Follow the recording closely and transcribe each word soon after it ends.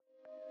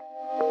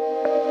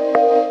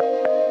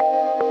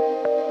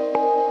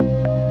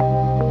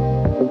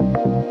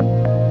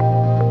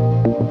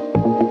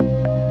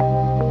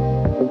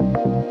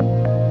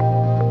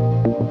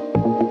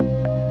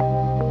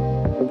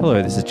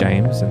Hello, this is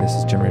James, and this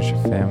is Generation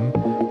FM.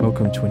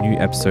 Welcome to a new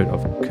episode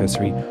of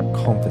Cursory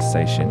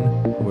Conversation.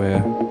 We're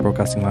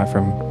broadcasting live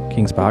from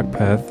Kings Park,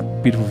 Perth.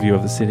 Beautiful view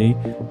of the city.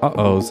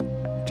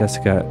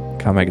 Jessica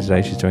can't make it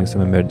today. She's doing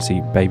some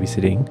emergency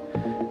babysitting.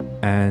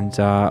 And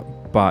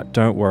but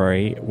don't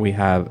worry, we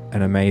have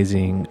an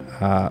amazing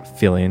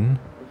fill-in.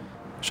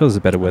 I'm sure there's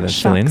a better word than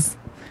fill-in.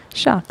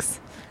 Shucks.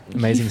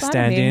 Amazing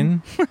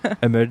stand-in,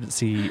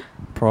 emergency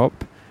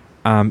prop.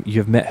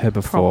 You've met her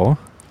before.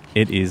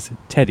 It is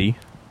Teddy.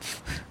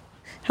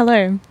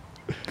 Hello.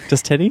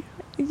 Just Teddy?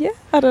 Yeah,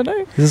 I don't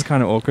know. This is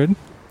kind of awkward.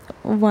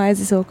 Why is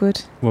this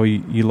awkward? Well,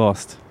 you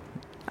lost.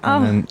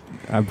 And then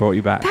I brought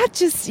you back.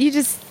 You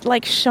just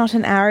like shot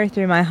an arrow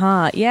through my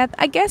heart. Yeah,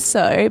 I guess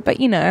so. But,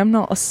 you know, I'm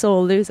not a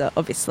sore loser,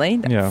 obviously.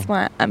 That's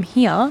why I'm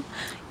here,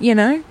 you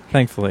know.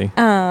 Thankfully.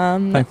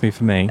 Thankfully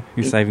for me.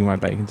 You're saving my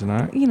bacon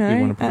tonight. You know.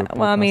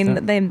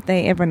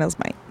 Everyone else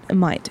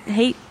might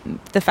hate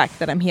the fact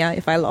that I'm here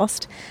if I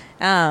lost.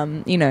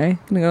 You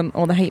know,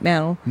 all the hate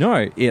mail.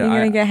 No. You're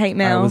going to get hate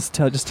mail. I was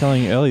just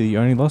telling you earlier, you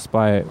only lost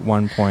by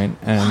 1 point.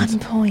 And 1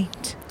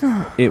 point.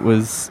 It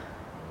was...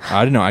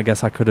 I don't know. I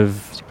guess I could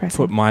have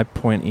put my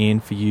point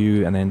in for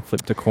you and then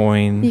flipped a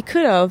coin. You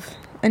could have,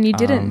 and you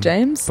didn't,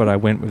 James. But I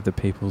went with the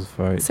people's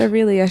vote. So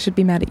really, I should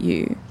be mad at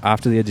you.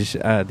 After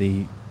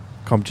the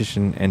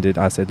competition ended,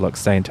 I said, "Look,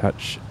 stay in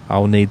touch.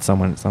 I'll need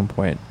someone at some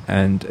point."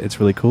 And it's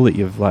really cool that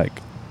you've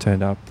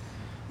turned up.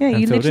 Yeah,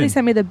 you literally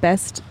sent me the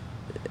best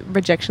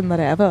rejection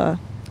letter ever.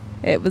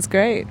 It was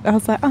great. I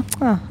was like,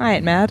 oh I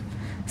ain't mad.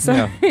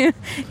 So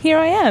here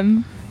I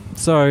am.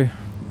 So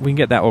we can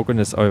get that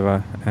awkwardness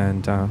over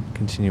and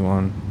continue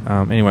on.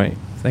 Anyway,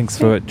 thanks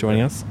for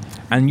joining us.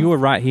 And you were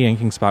right here in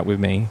Kings Park with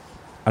me.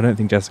 I don't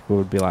think Jessica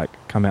would be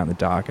come out in the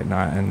dark at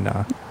night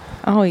and...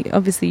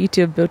 obviously you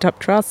two have built up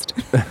trust.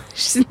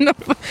 she's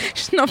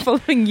not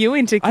following you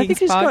into Kings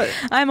Park.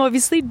 I'm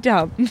obviously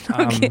dumb.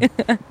 Okay.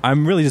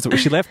 I'm really just...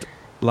 She left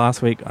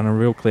last week on a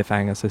real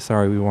cliffhanger, so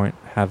sorry we won't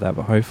have that,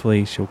 but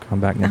hopefully she'll come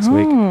back next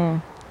week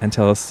and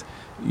tell us...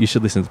 You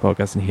should listen to the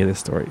podcast and hear this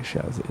story.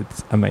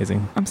 It's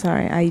amazing. I'm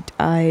sorry,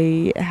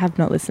 I have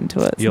not listened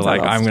to it. You're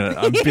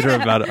I'm bitter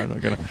about it. I'm not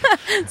gonna.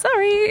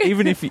 Sorry.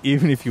 Even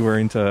if you were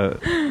into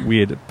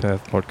weird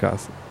Perth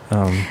podcasts.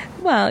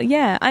 Well,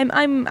 yeah,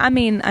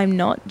 I'm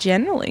not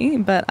generally,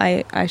 but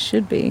I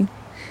should be.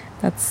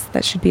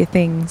 That should be a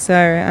thing. So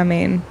I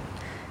mean,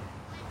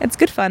 it's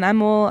good fun.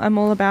 I'm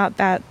all about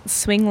that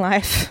swing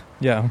life.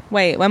 Yeah.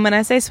 Wait, when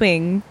I say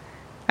swing,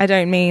 I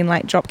don't mean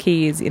drop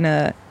keys in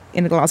a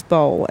glass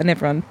bowl and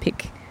everyone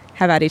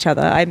have at each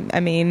other. I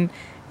mean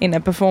in a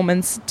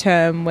performance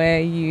term where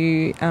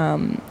you it's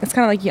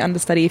kind of like you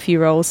understudy a few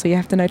roles, so you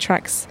have to know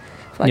tracks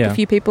for a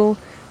few people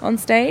on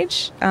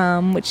stage,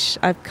 which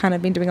I've kind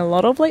of been doing a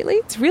lot of lately.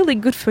 It's really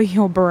good for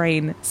your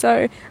brain,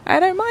 so I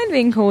don't mind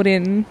being called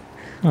in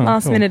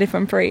last minute if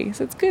I'm free,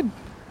 so it's good.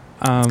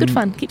 It's good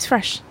fun, keeps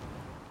fresh.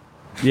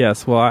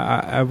 Yes, well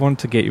I want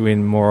to get you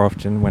in more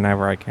often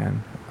whenever I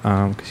can,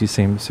 because you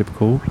seem super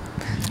cool.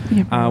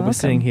 We're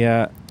sitting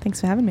here. Thanks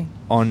for having me.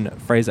 On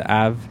Fraser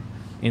Ave,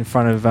 in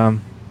front of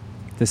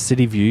the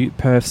city view,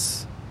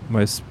 Perth's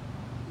most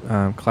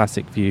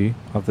classic view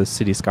of the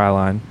city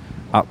skyline,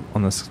 up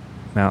on the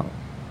Mount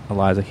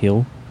Eliza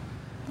Hill.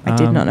 I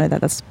did not know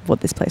that's what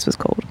this place was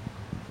called.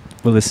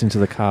 We're listening to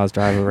the cars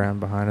drive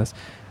around behind us.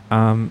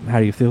 How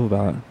do you feel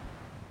about it?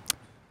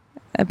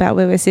 About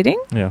where we're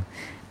sitting? Yeah.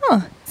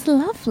 Oh, it's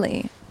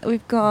lovely.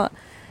 We've got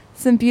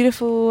some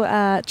beautiful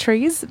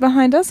trees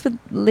behind us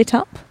lit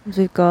up.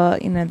 We've got,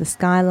 the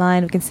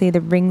skyline. We can see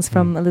the rings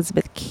from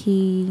Elizabeth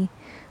Quay.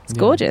 It's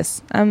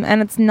gorgeous.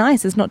 And it's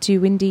nice. It's not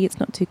too windy. It's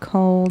not too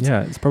cold.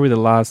 Yeah, it's probably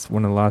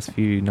one of the last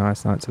few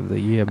nice nights of the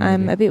year. Maybe.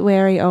 I'm a bit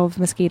wary of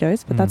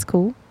mosquitoes, but that's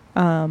cool.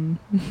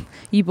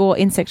 You bought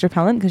insect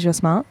repellent because you're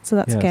smart, so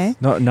that's okay.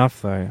 Not enough,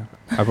 though.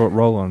 I brought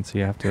roll-on, so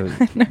you have to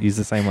use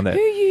the same one that Who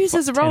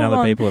uses roll-on? 10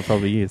 other people have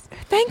probably used.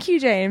 Thank you,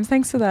 James.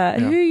 Thanks for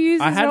that. Yeah. Who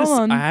uses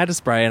roll-on? I had a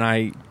spray and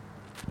I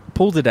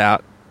pulled it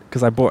out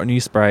because I bought a new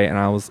spray and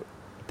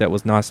that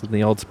was nicer than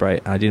the old spray,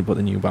 and I didn't put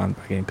the new one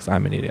back in because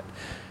I'm an idiot.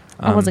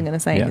 I wasn't going to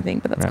say anything,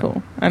 but that's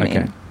cool. I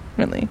mean,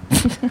 really.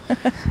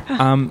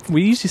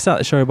 We usually start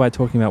the show by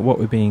talking about what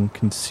we're being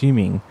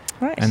consuming,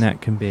 right? And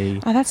that can be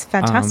that's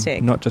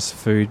fantastic. Not just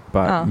food,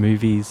 but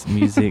movies,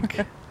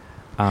 music,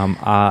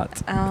 art,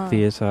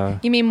 theatre.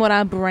 You mean what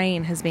our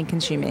brain has been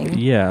consuming?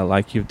 Yeah,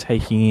 like you're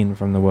taking in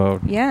from the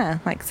world. Yeah,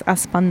 like our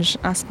sponge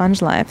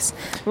lives.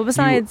 Well,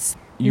 besides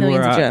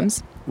millions of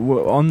germs.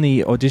 On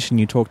the audition,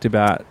 you talked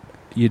about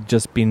you'd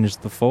just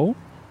binged The Fall.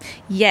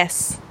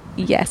 Yes.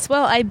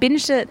 Well, I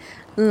binged it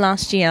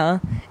last year,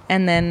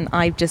 and then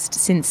I've just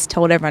since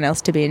told everyone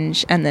else to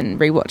binge, and then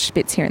rewatched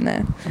bits here and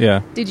there.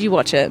 Yeah. Did you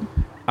watch it?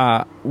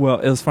 Well,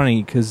 it was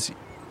funny because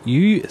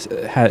you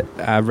had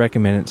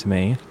recommended it to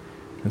me,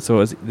 and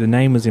so the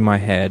name was in my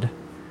head,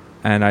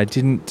 and I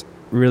didn't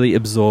really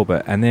absorb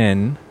it. And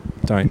then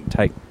don't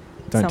take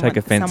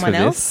offense for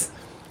this,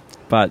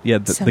 but yeah,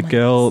 this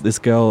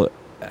girl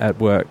at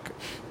work,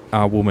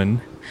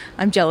 woman.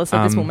 I'm jealous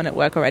of this woman at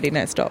work already.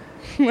 No, stop.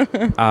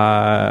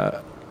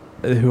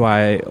 who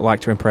I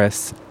like to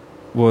impress,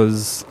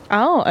 was...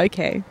 Oh,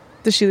 okay.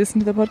 Does she listen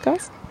to the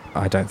podcast?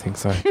 I don't think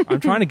so. I'm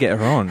trying to get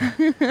her on.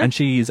 And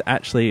she's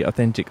actually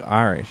authentic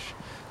Irish.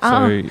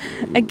 So,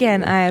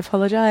 again, I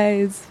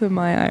apologise for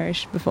my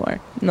Irish before.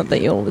 Not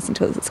that you all listen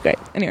to us, it's great.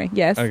 Anyway,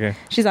 yes. Okay.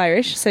 She's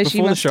Irish, so she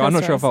before the must show, I'm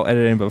not sure if I'll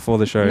edit it in, but before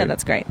the show... No,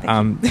 that's great.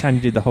 Thank you. Tanya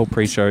did the whole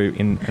pre-show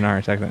in an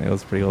Irish accent. It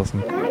was pretty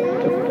awesome.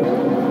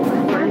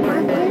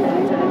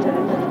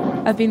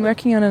 I've been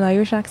working on an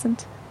Irish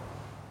accent.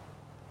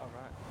 All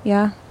right.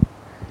 Yeah.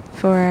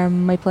 For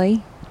my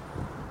play.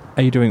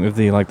 Are you doing it with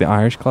the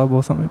Irish Club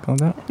or something like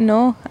that?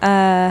 No.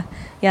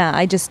 Yeah,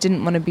 I just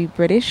didn't want to be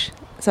British.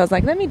 So I was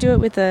like, let me do it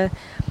with a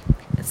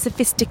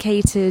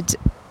sophisticated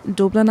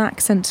Dublin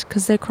accent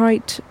because they're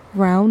quite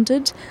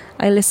rounded.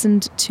 I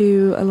listened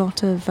to a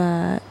lot of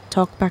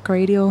talkback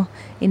radio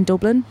in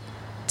Dublin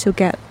to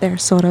get their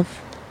sort of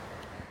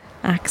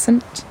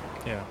accent.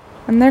 Yeah.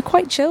 And they're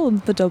quite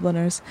chilled, the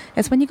Dubliners.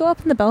 It's when you go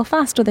up in the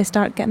Belfast where they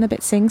start getting a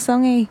bit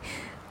sing-songy.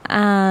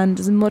 And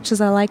as much as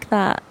I like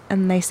that,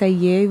 and they say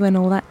you and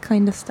all that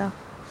kind of stuff.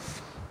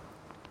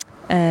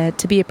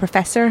 To be a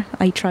professor,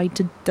 I tried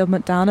to dumb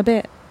it down a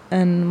bit.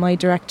 And my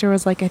director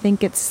was like, I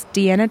think it's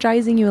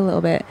de-energizing you a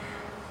little bit.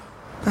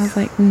 I was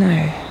like, no,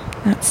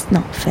 that's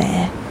not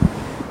fair.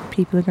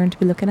 People are going to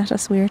be looking at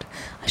us weird.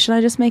 Should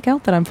I just make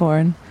out that I'm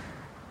foreign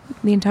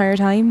the entire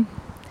time?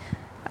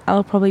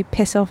 I'll probably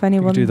piss off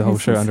anyone. You could do the whole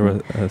show under a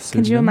pseudonym.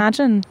 Can you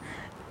imagine?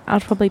 I'll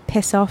probably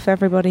piss off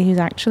everybody who's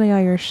actually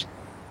Irish.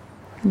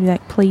 And be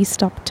like, please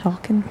stop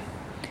talking.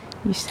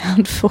 You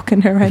sound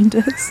fucking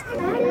horrendous.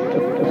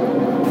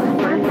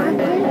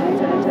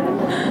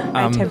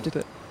 I attempted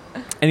it.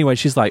 Anyway,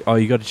 she's like, oh,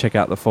 you got to check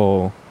out The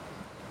Fall.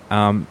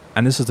 And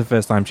this was the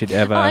first time she'd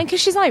ever... Oh, and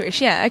because she's Irish,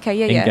 yeah, okay,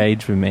 yeah.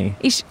 ...engaged with me.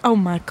 Oh,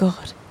 my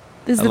God.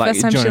 This is the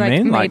first time she,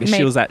 made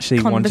she was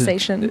actually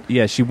conversation.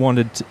 She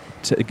wanted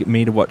to get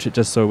me to watch it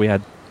just so we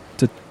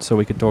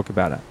could talk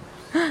about it.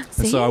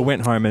 So I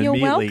went home and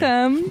immediately... You're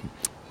welcome.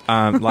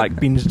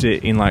 Binged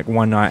it in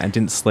one night and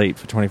didn't sleep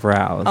for 24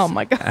 hours. Oh,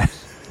 my God.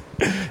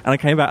 And I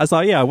came back, I was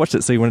like, yeah, I watched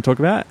it, so you want to talk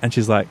about it? And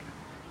she's like,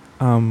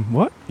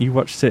 what? You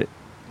watched it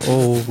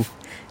all...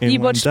 You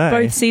watched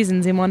both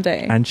seasons in one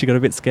day. And she got a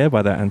bit scared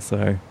by that, and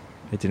so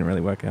it didn't really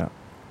work out.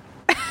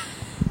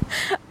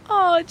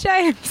 Oh,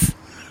 James.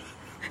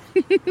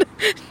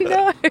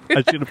 No.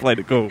 I should have played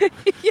it cool.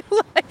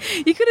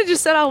 You could have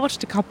just said, I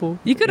watched a couple.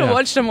 You could have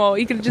watched them all.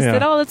 You could have just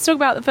said, let's talk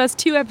about the first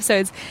 2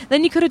 episodes.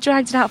 Then you could have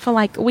dragged it out for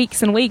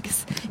weeks and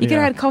weeks. You could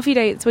have had coffee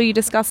dates where you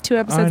discussed 2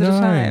 episodes at a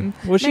time.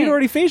 Well, she'd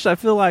already finished. I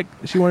feel like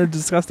she wanted to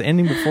discuss the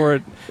ending before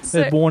it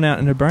had worn out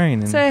in her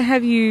brain. So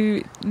have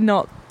you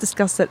not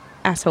discussed it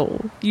at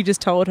all? You just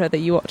told her that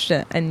you watched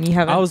it and you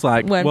haven't. I was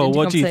like, well,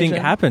 what do you think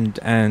happened?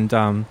 And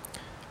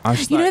I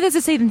was know there's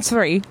a season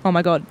 3. Oh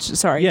my God,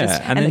 sorry.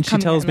 Yeah, and then she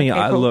tells me,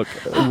 look,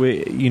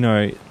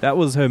 that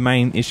was her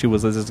main issue,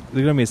 was there's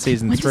going to be a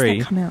season 3. When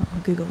does that come out?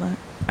 I'll Google that.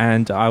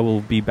 And I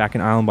will be back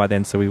in Ireland by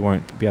then, so we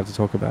won't be able to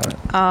talk about it.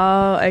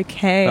 Oh,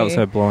 okay. That was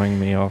her blowing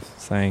me off,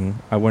 saying,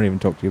 I won't even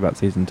talk to you about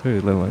season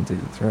 2, let alone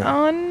season 3.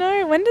 Oh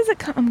no, when does it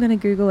come? I'm going to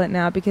Google it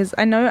now, because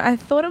I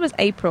thought it was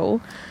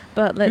April.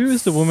 But who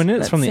is the woman in it?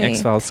 It's from the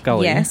X-Files,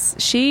 Scully. Yes,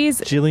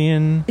 she's...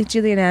 Gillian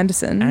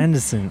Anderson. I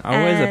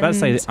was about to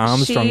say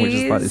Armstrong, which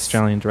is the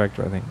Australian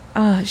director, I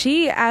think.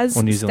 She, as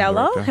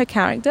Stella, director. Her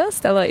character,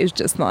 Stella is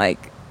just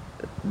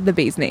the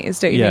bee's knees,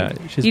 don't you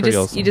think? She's pretty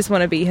awesome. You just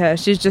want to be her.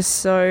 She's just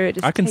so...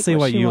 I can see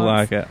why you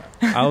like it.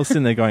 I was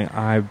sitting there going,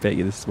 I bet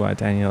you this is why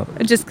Danielle...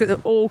 Just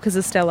because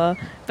of Stella.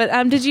 But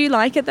did you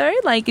like it though?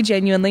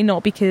 Genuinely,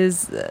 not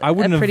because a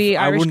pretty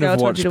Irish girl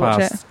told you to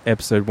watch it? I wouldn't have watched past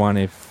episode 1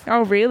 if...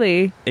 Oh,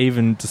 really?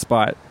 Even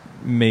despite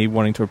me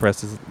wanting to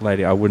impress this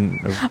lady, I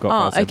wouldn't have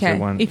got past episode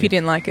 1. If you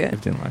didn't like it. If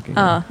I didn't like it.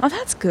 Oh,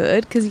 that's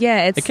good, because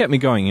it kept me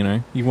going,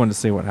 You wanted to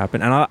see what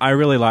happened. And I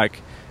really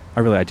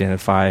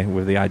identify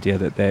with the idea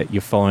that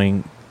you're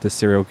following the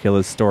serial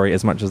killer's story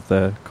as much as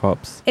the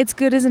cops. It's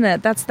good, isn't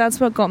it? That's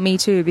what got me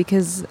too,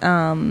 because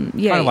kind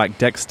of like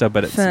Dexter,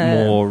 but it's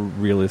more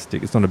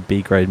realistic. It's not a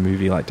B-grade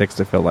movie. Like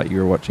Dexter felt like you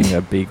were watching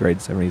a B-grade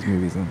 70s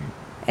movies.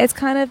 It's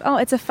kind of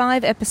it's a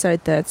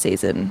 5-episode 3rd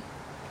season.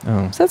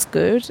 Oh, so that's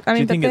good. Do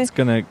you think it's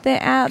going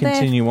to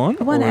continue on?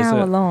 1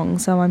 hour long,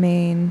 so I'm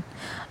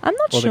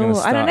not sure.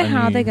 I don't know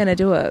how they're going to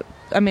do it.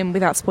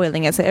 Without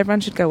spoiling it, so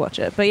everyone should go watch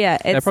it. But yeah,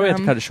 they probably had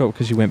to cut it short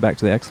because you went back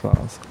to the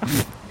X-Files.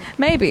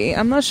 Maybe,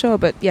 I'm not sure,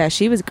 but yeah,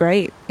 she was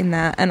great in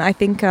that, and I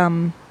think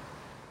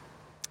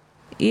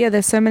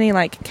there's so many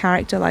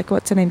character,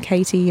 what's her name,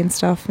 Katie and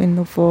stuff in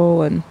The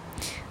Fall, and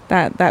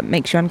that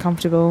makes you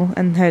uncomfortable,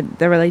 and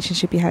the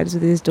relationship he had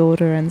with his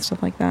daughter and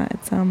stuff like that.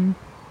 It's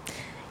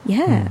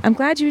I'm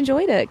glad you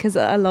enjoyed it, because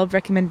I love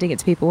recommending it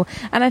to people.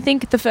 And I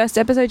think the first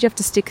episode you have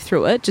to stick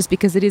through it, just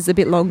because it is a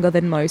bit longer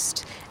than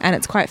most, and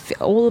it's quite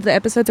all of the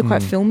episodes are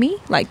quite filmy,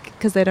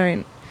 because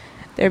they're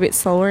a bit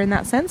slower in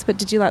that sense. But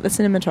did you like the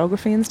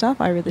cinematography and stuff?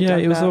 I really did. Yeah,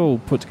 it was all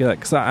put together,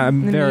 because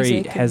I'm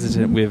very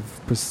hesitant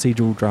with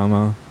procedural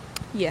drama.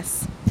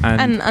 Yes.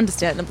 And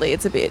understandably,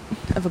 it's a bit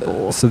of a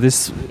bore. So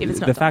this, if it's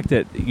not the done. fact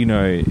that, you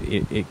know,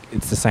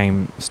 it's the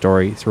same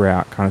story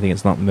throughout kind of thing,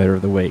 it's not murder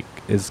of the week,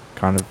 is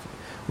kind of,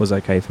 was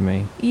okay for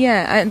me.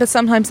 Yeah, but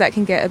sometimes that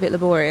can get a bit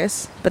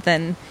laborious. But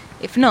then,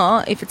 if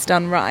not, if it's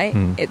done right,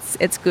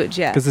 it's good,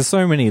 yeah. Because there's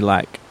so many,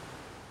 like,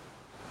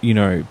 you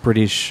know,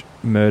 British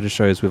murder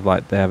shows with,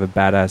 like, they have a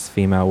badass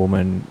female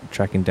woman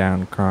tracking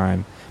down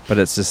crime, but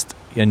it's just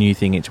a new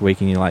thing each week,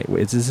 and you're like,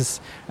 is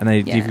this? And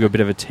they give you a bit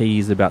of a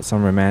tease about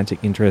some romantic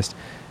interest,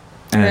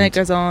 and then it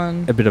goes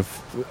on. A bit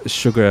of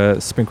sugar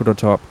sprinkled on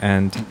top,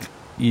 and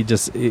you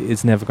just,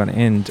 it's never going to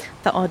end.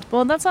 The odd.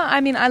 Well, that's not,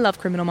 I mean, I love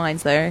Criminal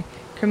Minds, though.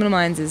 Criminal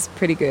Minds is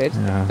pretty good.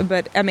 Yeah.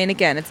 But, I mean,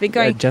 again, it's been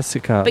going...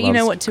 Jessica but you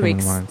know what to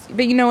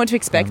But you know what to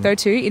expect, though,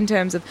 too, in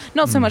terms of,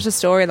 not so much the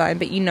storyline,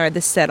 but you know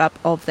the setup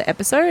of the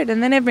episode,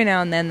 and then every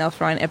now and then they'll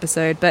throw an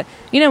episode, but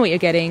you know what you're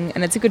getting,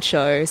 and it's a good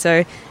show.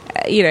 So,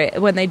 you know,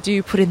 when they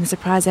do put in the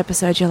surprise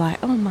episode, you're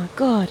like, oh my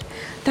God,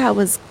 that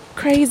was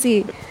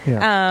crazy.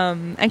 Yeah.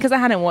 And because I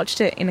hadn't watched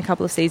it in a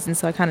couple of seasons,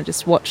 so I kind of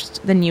just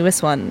watched the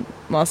newest one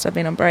whilst I've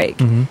been on break.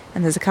 And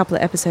there's a couple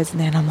of episodes in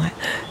there, and I'm like,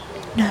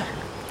 no,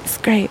 it's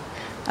great.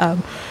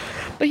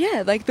 But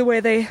yeah, like the way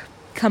they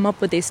come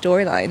up with these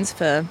storylines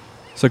for...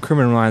 So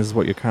Criminal Minds is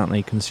what you're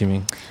currently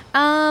consuming?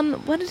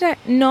 What did I...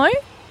 No,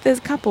 there's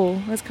a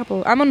couple.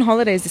 I'm on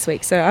holidays this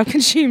week, so I've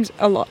consumed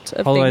a lot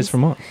of Holidays things.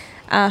 from what?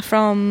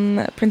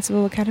 From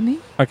Principal Academy.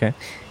 Okay.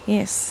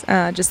 Yes,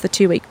 just the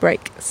 2-week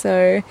break.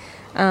 So...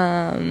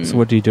 so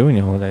what do you do in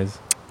your holidays?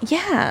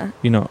 Yeah.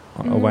 You're not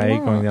away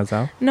going down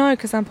south? No,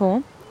 because I'm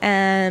poor.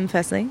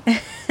 Firstly.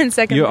 And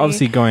secondly... You're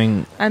obviously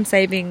going... I'm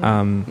saving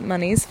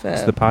monies for...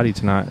 to the party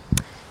tonight.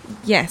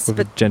 Yes, with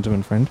a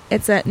gentleman friend?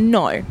 It's a...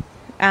 No.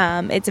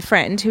 It's a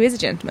friend who is a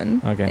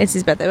gentleman. Okay. It's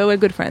his birthday, but we're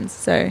good friends,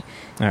 so...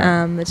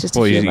 it's just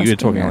a few of us you were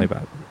talking being earlier there.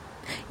 about...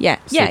 Yeah,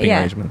 sleeping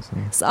arrangements.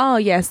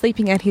 So,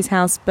 sleeping at his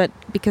house, but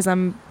because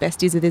I'm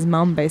besties with his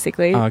mum,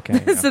 basically. Oh,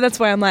 okay. Yeah. So that's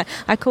why I'm like,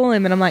 I call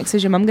him and I'm like, so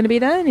is your mum going to be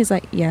there? And he's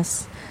like,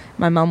 yes,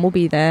 my mum will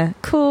be there.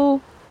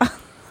 Cool.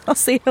 I'll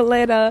see you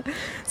later.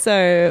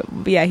 So,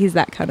 yeah, he's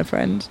that kind of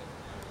friend.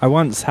 I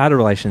once had a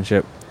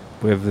relationship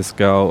with this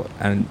girl,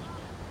 and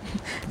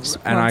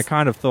I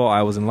kind of thought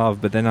I was in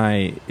love, but then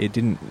it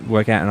didn't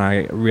work out, and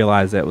I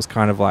realised that it was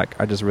kind of like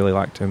I just really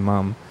liked her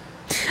mum.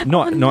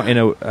 Not in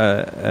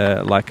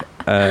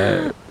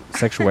a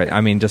sexual way.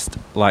 I mean, just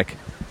like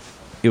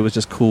it was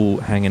just cool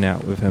hanging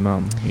out with her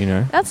mum. You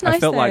know, that's nice. I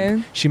felt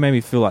like she made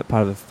me feel like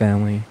part of the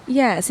family.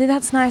 Yeah, see,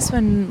 that's nice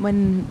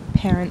when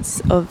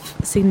parents of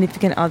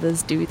significant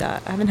others do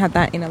that. I haven't had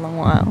that in a long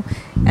while,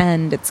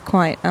 and it's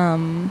quite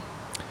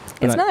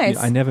it's nice.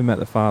 I never met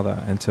the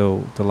father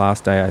until the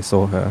last day I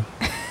saw her.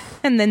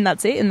 And then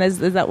that's it. And is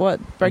that what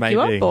broke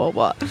you up, or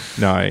what?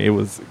 No, it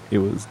was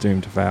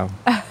doomed to fail.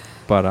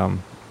 But I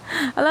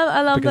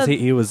love because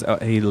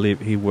that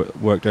he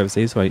worked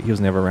overseas, so he was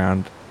never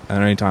around. And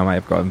the only time I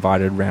ever got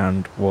invited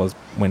round was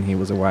when he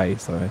was away.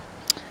 So,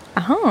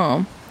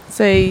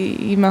 so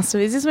you must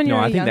have. Is this when you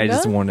were younger? No, I think they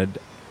just wanted,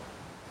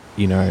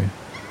 you know,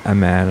 a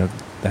man of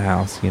the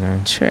house. You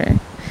know, true.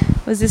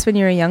 Was this when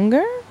you were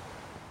younger?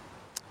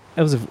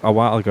 It was a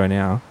while ago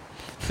now.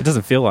 It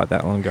doesn't feel like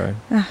that long ago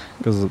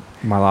because of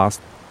my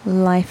last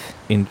life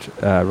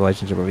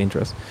relationship of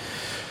interest.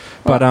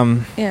 But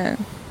yeah,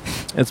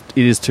 it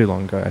is too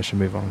long ago. I should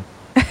move on.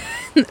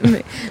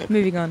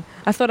 Moving on.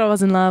 I thought I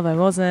was in love. I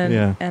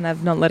wasn't, and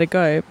I've not let it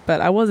go.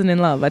 But I wasn't in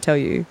love. I tell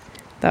you.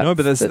 No,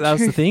 but that's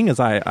the thing is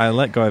I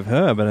let go of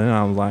her, but then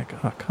I was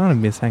like, I kind of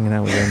miss hanging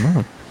out with her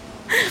mum.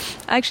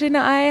 Actually,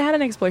 no. I had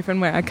an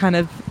ex-boyfriend where I kind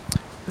of.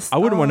 I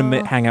wouldn't want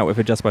to hang out with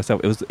her just by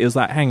myself. It was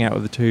like hanging out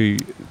with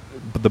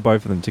the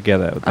both of them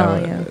together.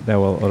 They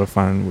were a lot of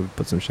fun. We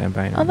put some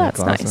champagne. Oh, that's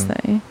nice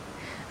though.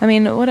 I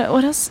mean, what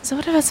else? So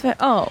what else?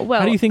 Oh, well.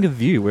 How do you think of the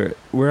view?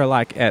 We're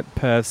like at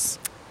Perth's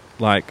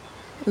like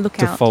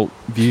default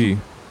view.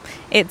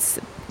 It's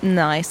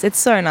nice. It's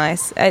so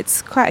nice.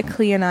 It's quite a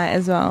clear night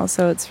as well,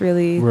 so it's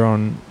really. We're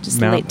on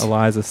Mount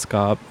Eliza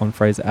Scarp on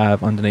Fraser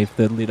Ave underneath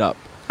the lit up.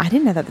 I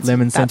didn't know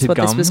that's what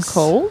this was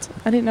called.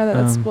 I didn't know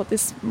that's what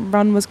this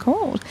run was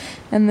called.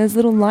 And there's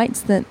little lights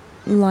that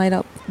light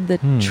up the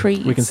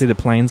trees. We can see the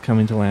planes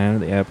coming to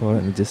land at the airport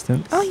in the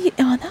distance. Oh, yeah.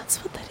 Oh,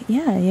 that's what that...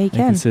 Yeah, you can.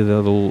 You can see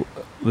the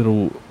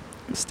little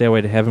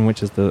stairway to heaven,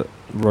 which is the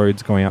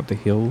roads going up the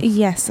hill.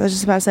 Yes, I was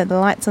just about to say the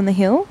lights on the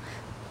hill.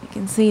 You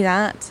can see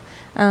that.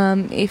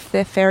 If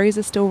their ferries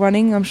are still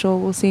running, I'm sure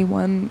we'll see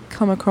one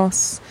come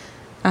across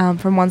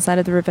from one side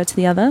of the river to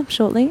the other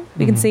shortly.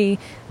 We can see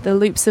the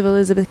loops of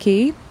Elizabeth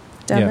Quay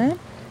down there.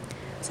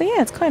 So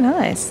yeah, it's quite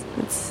nice.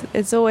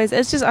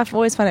 I've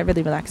always found it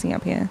really relaxing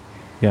up here.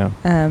 Yeah.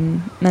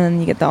 And then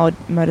you get the odd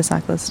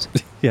motorcyclist.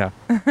 Yeah.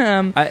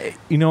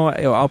 You know what?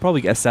 I'll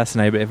probably get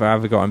assassinated, but if I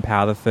ever got in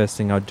power, the first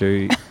thing I'll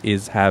do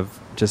is have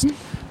just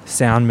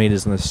sound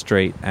meters on the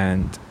street,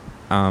 and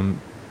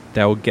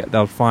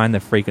they'll find the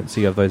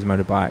frequency of those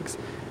motorbikes,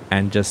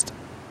 and just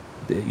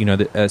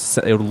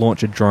it'll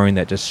launch a drone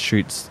that just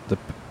shoots the.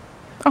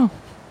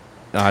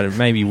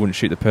 maybe you wouldn't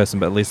shoot the person,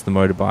 but at least the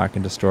motorbike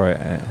and destroy it,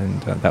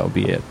 and that would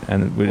be it.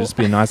 And it would just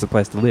be a nicer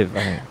place to live,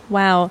 I think.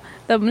 Wow.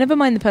 Never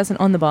mind the person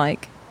on the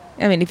bike.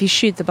 I mean, if you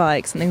shoot the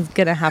bike, something's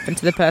going to happen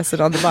to the person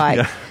on the bike.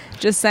 Yeah.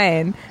 Just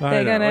saying. Are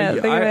you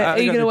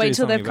going to wait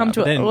till they've come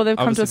to a stop?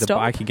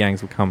 The bikie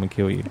gangs will come and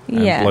kill you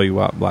and blow you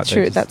up. Like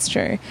true, that's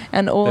true.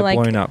 And or they're like,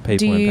 blowing up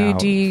people in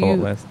power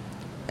faultless.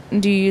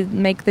 Do you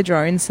make the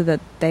drones so that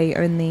they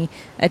only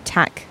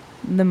attack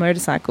the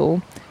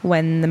motorcycle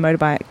when the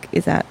motorbike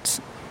is at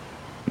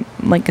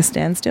like a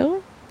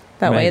standstill?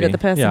 That way that the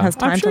person has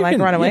time to like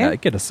run away. Yeah,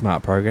 get a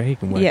smart program. He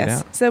can work it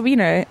out. So,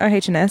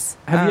 OH&S.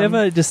 Have you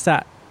ever just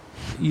sat...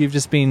 You've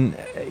just been,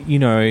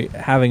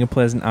 having a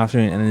pleasant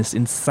afternoon and this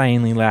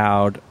insanely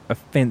loud,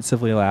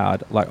 offensively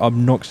loud, like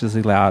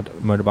obnoxiously loud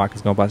motorbike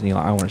has gone past and you're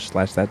like, I want to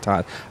slash that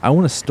tire. I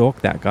want to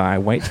stalk that guy,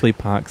 wait till he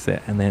parks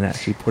it and then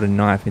actually put a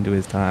knife into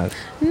his tires.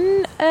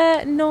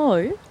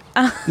 No.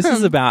 This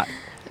is about...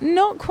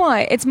 Not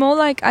quite. It's more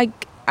like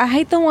I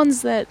hate the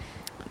ones that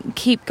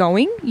keep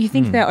going. You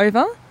think they're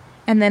over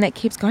and then it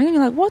keeps going and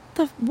you're like,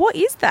 what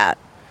is that?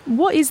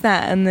 What is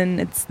that? And then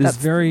there's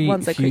very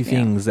few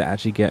things that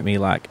actually get me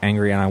like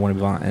angry and I want to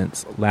be violent. And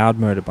it's loud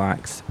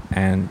motorbikes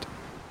and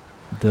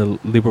the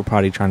Liberal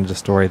Party trying to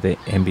destroy the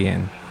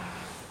NBN.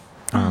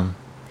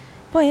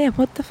 Well, yeah,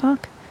 what the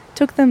fuck?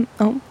 Took them...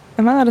 Oh,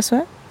 am I allowed to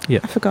swear? Yeah.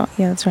 I forgot.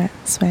 Yeah, that's right.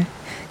 I swear.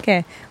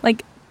 Okay.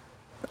 Like,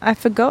 I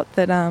forgot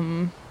that...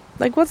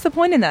 Like, what's the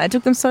point in that? It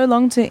took them so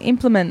long to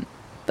implement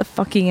the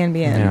fucking NBN.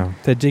 Yeah.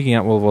 They're digging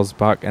up Wolf's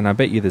buck and I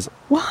bet you there's...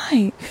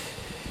 Why?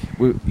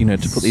 To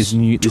put this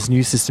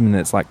new system in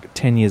that's like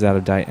 10 years out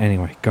of date.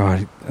 Anyway,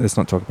 God, let's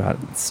not talk about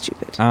it. It's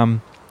stupid.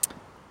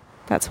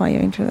 That's why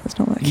your intro that's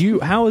not working.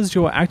 How was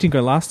your acting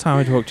go? Last time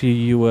I talked to you,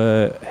 you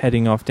were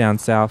heading off down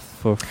south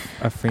for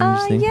a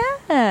fringe thing. Yeah.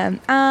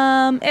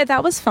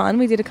 That was fun.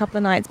 We did a couple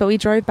of nights, but we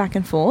drove back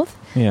and forth.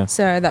 Yeah.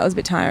 So that was a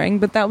bit tiring,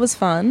 but that was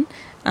fun.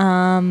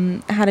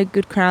 I had a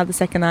good crowd the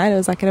second night. It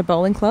was like at a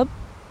bowling club.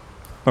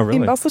 Oh,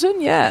 really? In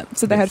Bustleton, yeah.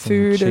 So they had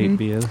food cheap and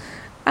beers.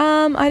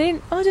 I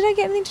didn't. Oh, did I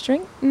get anything to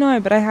drink? No,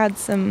 but I had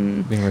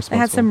some. I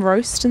had some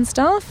roast and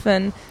stuff,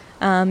 and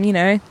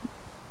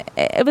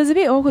it was a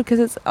bit awkward because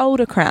it's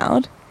older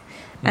crowd,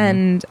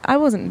 and I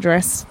wasn't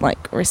dressed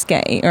like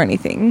risque or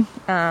anything.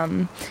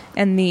 And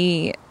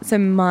the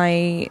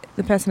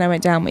person I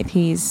went down with,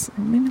 he's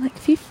maybe like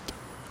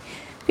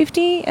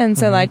 50, and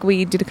so like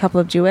we did a couple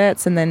of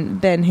duets, and then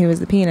Ben, who was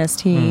the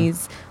pianist,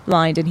 he's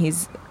blind and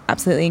he's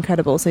absolutely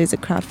incredible, so he's a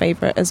crowd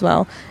favorite as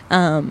well.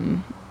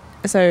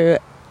 So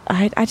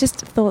I just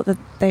thought that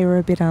they were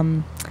a bit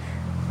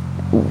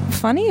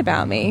funny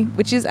about me,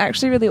 which is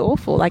actually really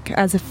awful. Like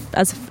as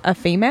a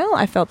female,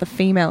 I felt the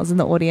females in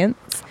the audience.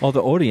 Oh,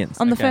 the audience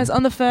on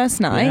the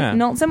first night,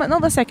 not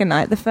the second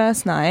night, the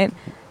first night.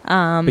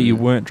 But you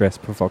weren't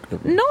dressed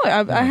provocatively. No,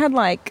 I had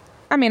I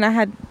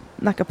had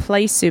like a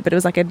play suit, but it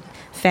was like a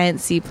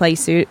fancy play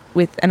suit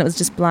and it was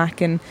just black,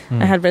 and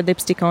I had red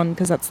lipstick on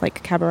because that's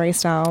like cabaret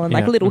style, and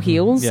like little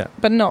heels,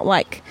 but not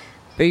like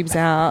boobs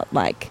out,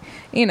 and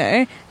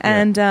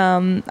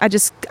I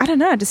just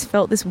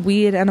felt this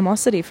weird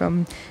animosity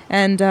from,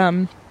 and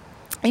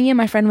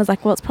my friend was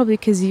like, well, it's probably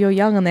because you're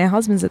young and their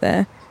husbands are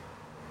there.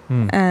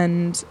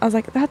 And I was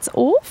like, that's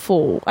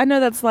awful. I know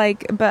that's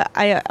but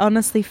I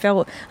honestly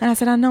felt, and I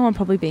said, I know I'm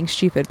probably being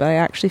stupid, but I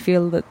actually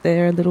feel that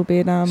they're a little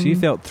bit So you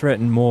felt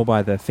threatened more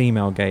by the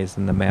female gaze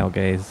than the male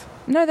gaze?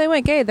 No, they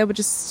weren't gay. They were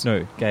just...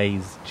 No,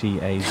 gaze.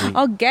 G-A-Z.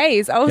 Oh,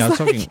 gaze. I was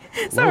talking...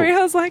 Sorry,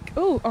 I was like,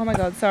 oh my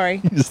God, sorry.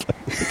 Just my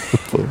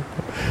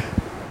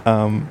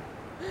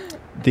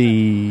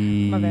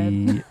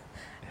bad.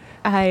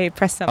 I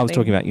pressed something. I was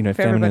talking about,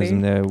 feminism.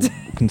 They're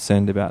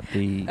concerned about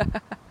the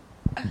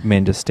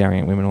men just staring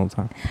at women all the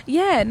time.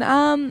 Yeah,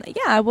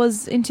 I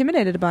was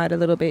intimidated by it a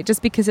little bit,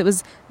 just because it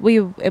was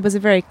a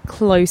very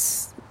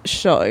close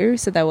show,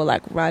 so they were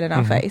like right in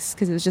our face,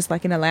 because it was just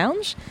like in a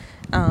lounge.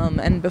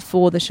 And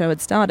before the show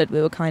had started,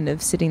 we were kind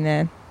of sitting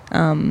there,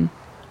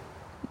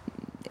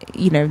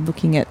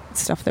 looking at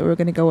stuff that we were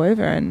going to go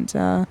over. And,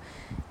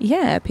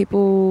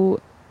 people,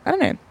 I don't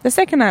know. The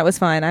second night was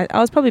fine. I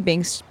was probably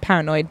being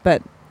paranoid,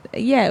 but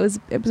yeah, it was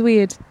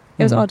weird.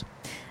 It was odd.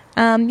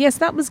 Yes,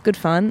 that was good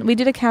fun. We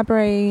did a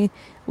cabaret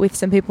with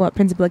some people at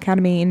Principal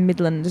Academy in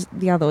Midland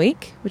the other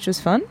week, which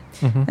was fun.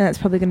 And that's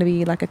probably going to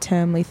be like a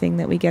termly thing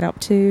that we get up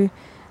to.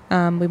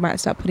 We might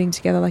start putting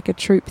together like a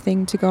troupe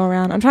thing to go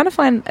around. I'm trying to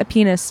find a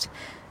pianist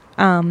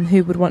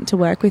who would want to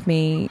work with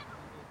me.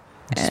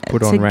 Just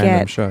put on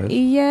random shows.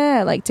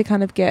 Yeah, like to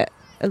kind of get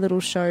a little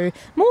show,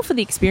 more for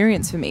the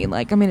experience for me.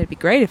 Like, I mean, it'd be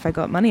great if I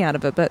got money out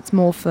of it, but it's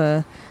more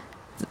so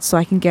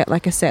I can get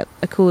like a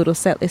cool little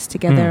set list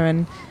together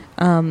and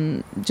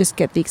just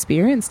get the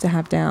experience to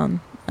have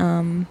down.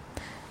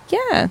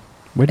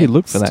 Where do you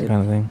look for that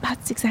kind of thing?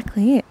 That's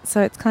exactly it.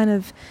 So it's kind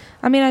of,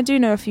 I mean, I do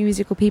know a few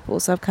musical people,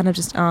 so I've kind of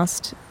just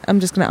asked, I'm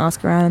just going to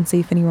ask around and see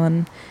if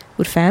anyone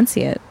would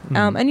fancy it.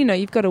 And,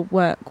 you've got to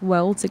work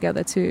well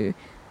together too,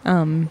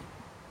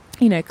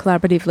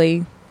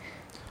 collaboratively.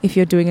 if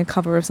you're doing a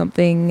cover of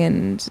something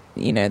and,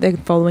 you know, they're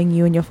following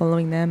you and you're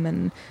following them.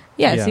 And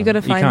so you've got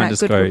to find that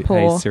good rapport. You can't just go,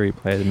 hey, Siri,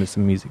 play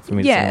some music for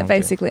me. Yeah,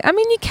 basically. I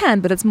mean, you can,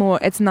 but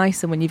it's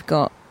nicer when you've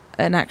got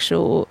an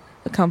actual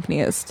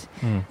accompanist.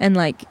 And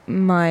like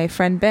my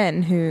friend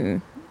Ben,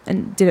 who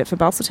did it for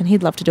Bustleton,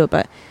 he'd love to do it,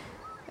 but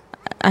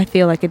I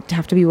feel like it'd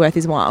have to be worth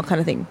his while kind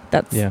of thing.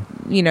 That's,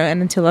 you know,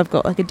 and until I've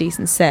got like a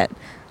decent set,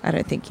 I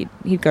don't think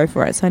he'd go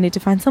for it. So I need to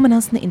find someone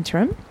else in the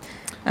interim.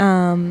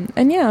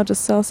 And yeah,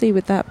 I'll see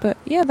with that. But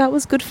yeah, that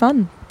was good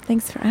fun.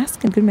 Thanks for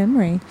asking. Good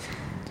memory.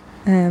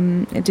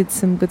 I did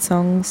some good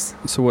songs.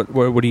 So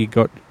what do you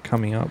got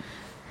coming up?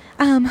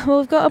 Well,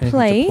 we've got a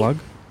play. To plug?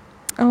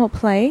 Oh, a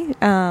play.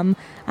 I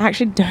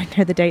actually don't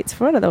know the dates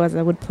for it, otherwise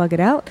I would plug it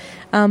out.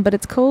 But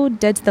it's called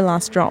Dead to the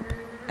Last Drop,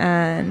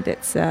 and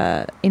it's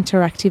a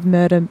interactive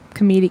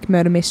comedic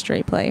murder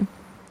mystery play.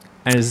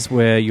 And is this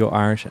where your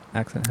Irish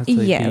accent has to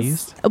be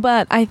used?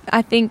 But I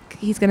think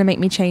he's going to make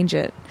me change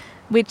it,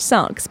 which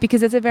sucks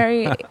because it's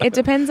it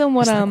depends on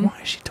what why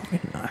is she talking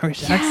an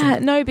Irish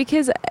accent? No,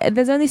 because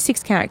there's only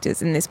 6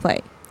 characters in this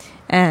play,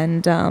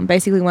 and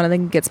basically one of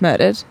them gets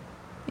murdered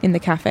in the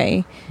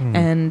cafe,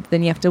 and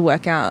then you have to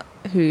work out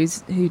who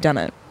done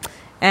it,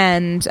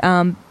 and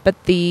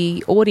but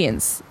the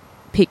audience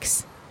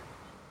picks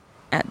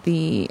at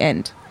the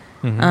end.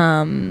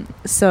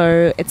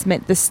 So it's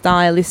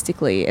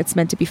stylistically it's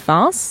meant to be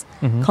farce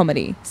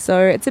comedy,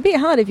 so it's a bit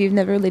hard if you've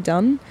never really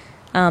done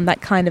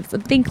that kind of,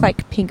 think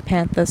like Pink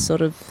Panther,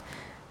 sort of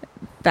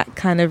that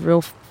kind of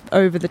real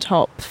over the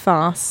top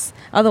farce,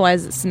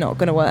 otherwise it's not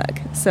going to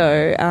work.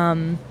 So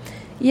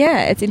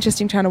yeah, it's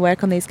interesting trying to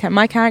work on these.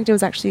 My character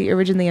was actually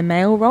originally a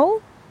male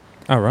role.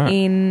 Oh, right.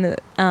 In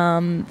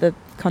the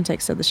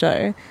context of the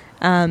show,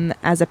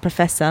 as a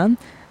professor,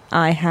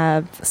 I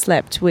have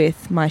slept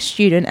with my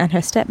student and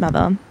her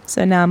stepmother,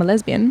 so now I'm a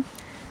lesbian,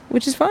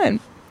 which is fine.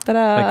 But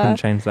they couldn't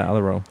change that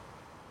other role.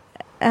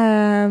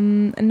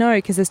 No,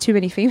 because there's too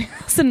many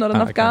females and not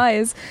enough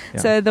guys. Yeah.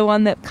 So the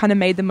one that kind of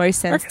made the most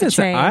sense to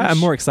change. I'm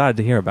more excited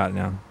to hear about it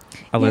now.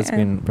 A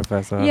lesbian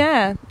professor.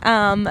 Yeah.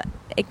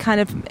 It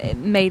kind of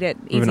made it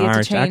easier with an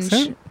Irish to change.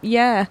 Accent?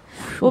 Yeah.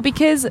 Well,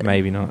 because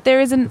maybe not. There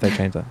isn't. If they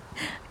change that.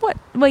 What?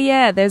 Well,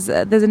 yeah. There's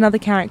another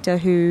character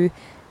who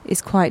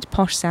is quite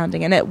posh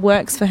sounding, and it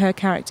works for her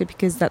character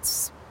because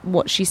that's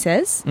what she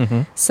says.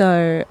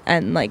 So,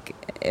 and like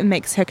it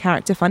makes her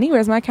character funny,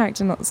 whereas my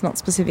character is not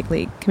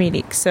specifically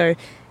comedic. So,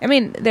 I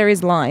mean, there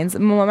is lines.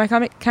 My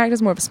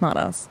character's more of a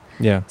smartass.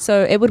 Yeah.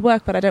 So it would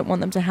work, but I don't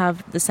want them to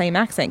have the same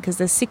accent because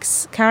there's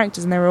 6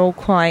 characters and they're all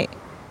quite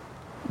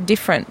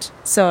different.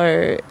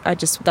 So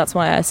that's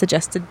why I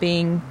suggested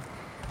being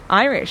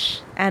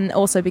Irish, and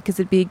also because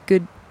it'd be a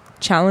good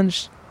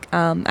challenge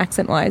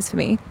accent-wise for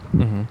me.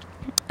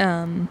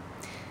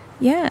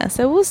 Yeah,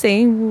 so we'll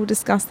see. We'll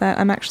discuss that.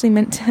 I'm actually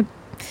meant to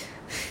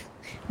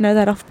know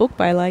that off book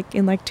by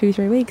in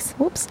 2-3 weeks.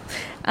 Whoops.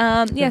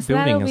 Yes, the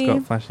building has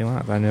got flashing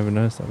lights. I never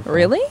noticed that before.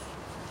 Really?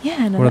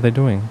 Yeah. No, what are they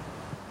doing?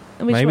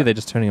 Maybe one? they're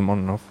just turning them on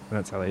and off.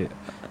 That's how they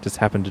just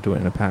happen to do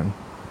it in a pattern.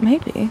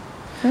 Maybe.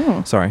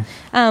 Oh. Sorry.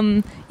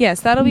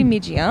 Yes, that'll be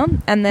mid-year,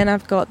 and then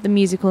I've got the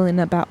musical in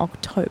about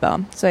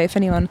October. So if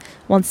anyone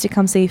wants to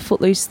come see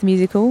Footloose the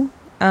musical,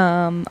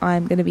 I'm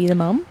going to be the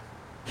mum.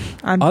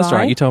 That's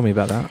right. You told me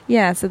about that.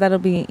 Yeah, so that'll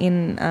be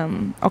in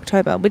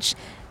October, which,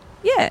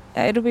 yeah,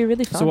 it'll be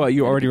really fun. So what, are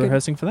you already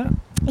rehearsing for that?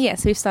 Yeah,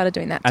 so we've started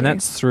doing that and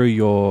that's through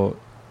your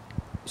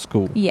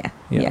school? Yeah.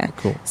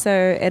 Cool.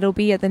 So it'll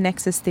be at the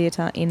Nexus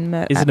Theatre in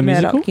Is it a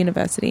musical? Murdoch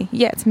University.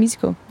 Yeah, it's a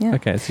musical. Yeah.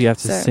 Okay, so you have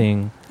to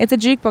sing. It's a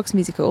jukebox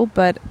musical,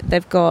 but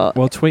they've got...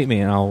 Well, tweet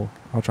me and I'll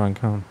try and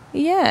come.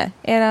 Yeah,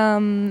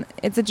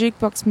 it's a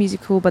jukebox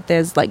musical, but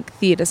there's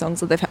theatre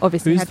songs that they've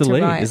obviously had to write. Who's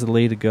the lead? Is the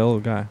lead a girl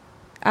or guy?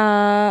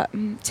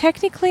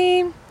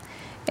 Technically,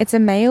 it's a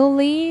male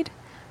lead,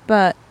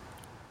 but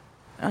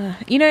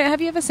have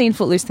you ever seen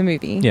Footloose the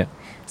movie? Yeah.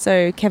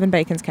 So Kevin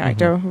Bacon's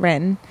character,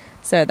 Ren,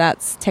 so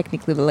that's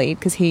technically the lead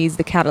because he's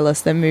the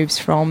catalyst that moves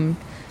from...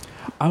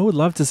 I would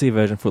love to see a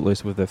version of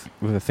Footloose with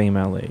a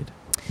female lead.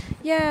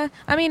 Yeah,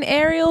 I mean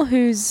Ariel,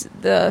 who's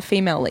the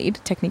female lead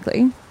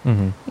technically,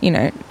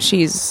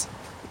 she's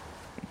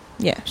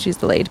the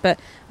lead. But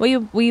we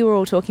were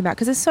all talking about,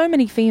 because there's so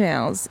many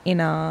females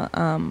in our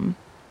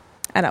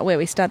at where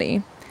we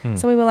study,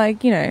 so we were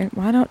like,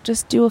 why not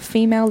just do a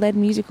female-led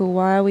musical?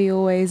 Why are we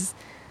always,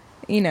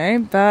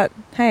 But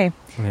hey,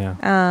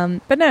 yeah.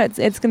 But no, it's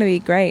going to be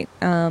great.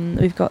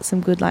 We've got some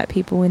good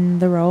people in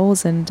the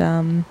roles, and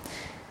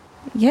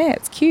yeah,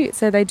 it's cute.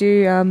 So they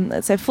do.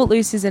 So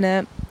Footloose is in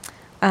it.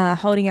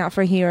 Holding Out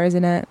for a Hero is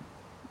in it,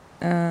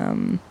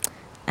 and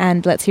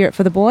Let's Hear It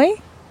for the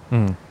Boy.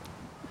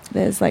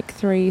 There's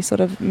 3 sort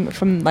of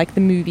from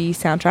the movie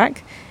soundtrack,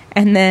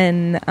 and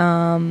then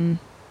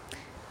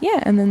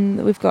and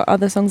then we've got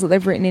other songs that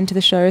they've written into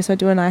the show. So I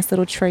do a nice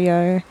little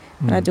trio,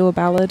 and I do a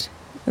ballad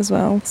as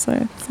well.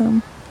 So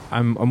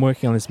I'm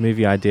working on this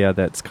movie idea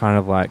that's kind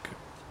of like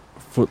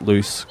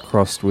Footloose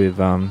crossed with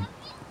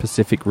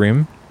Pacific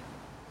Rim.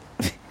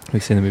 Have you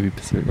seen the movie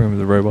Pacific Rim with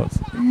the robots?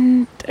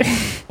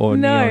 Or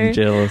no. Neon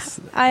Jealous?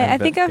 I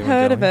think I've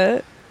heard of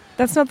it.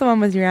 That's not the one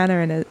with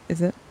Rihanna in it,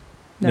 is it?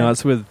 No,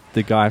 it's with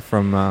the guy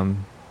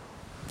from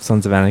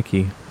Sons of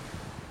Anarchy.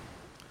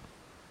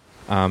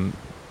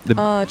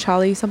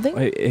 Charlie something?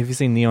 Have you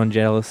seen Neon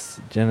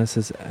Genesis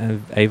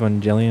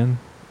Evangelion?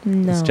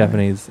 No. It's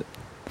Japanese.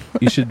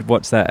 You should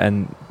watch that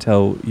and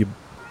tell your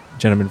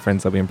gentleman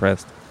friends they'll be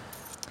impressed.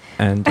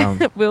 And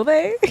will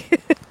they?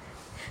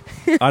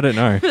 I don't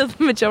know. Will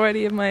the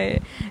majority of my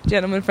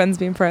gentleman friends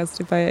be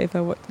impressed if I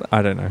watch that?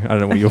 I don't know. I don't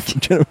know what your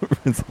gentleman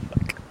friends are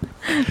like.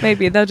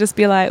 Maybe they'll just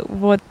be like,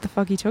 "What the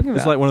fuck are you talking about?"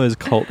 It's like one of those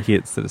cult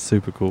hits that are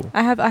super cool.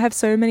 I have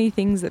so many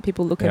things that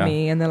people look at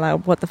me and they're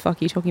like, "What the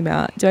fuck are you talking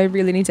about? Do I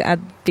really need to add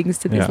things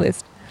to this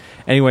list?"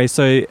 Anyway,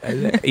 so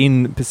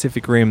in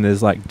Pacific Rim,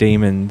 there's like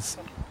demons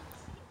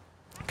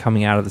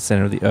coming out of the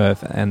center of the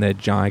earth, and they're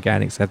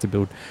gigantic. So they have to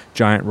build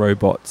giant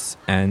robots,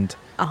 and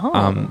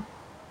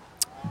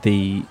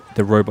the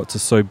robots are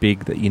so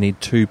big that you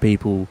need two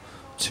people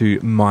to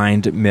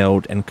mind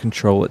meld and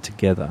control it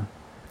together.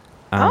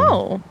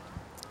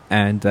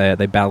 And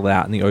they battle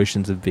out in the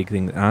oceans of big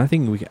things. And I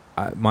think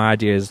my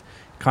idea is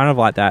kind of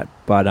like that,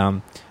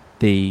 but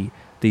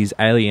these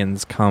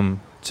aliens come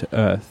to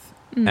Earth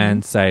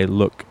and say,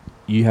 "Look,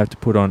 you have to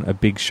put on a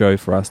big show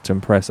for us to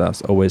impress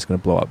us, or we're just going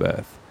to blow up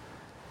Earth."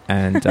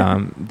 And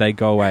they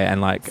go away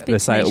and they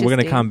say, "We're going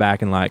to come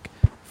back in like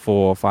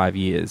 4 or 5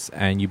 years,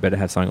 and you better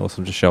have something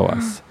awesome to show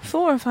us."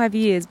 4 or 5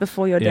 years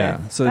before your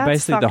death. So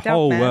basically, the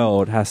whole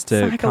world has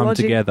to come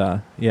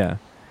together. Yeah.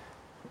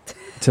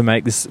 To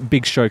make this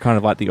big show kind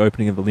of like the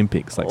opening of the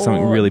Olympics, like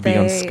something really big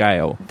on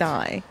scale.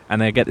 Die.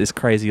 And they get this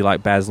crazy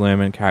like Baz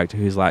Luhrmann character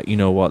who's like, you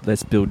know what,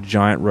 let's build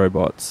giant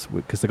robots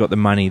because they've got the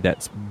money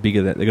that's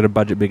bigger than, they've got a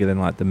budget bigger than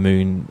like the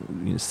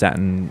moon,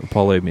 Saturn,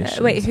 Apollo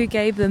missions. Wait, who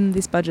gave them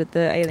this budget?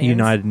 The aliens?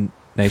 United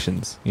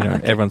Nations. You know,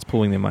 everyone's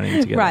pulling their money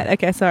together. Right,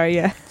 okay, sorry,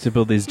 yeah. To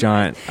build these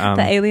giant... the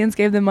aliens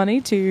gave them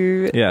money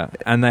to... Yeah,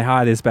 and they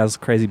hire this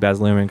crazy Baz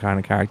Luhrmann kind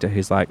of character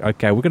who's like,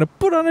 okay, we're going to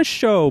put on a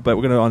show, but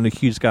we're going to on a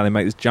huge scale. They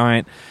make this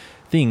giant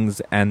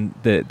things, and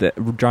the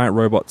giant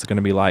robots are going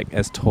to be like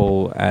as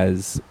tall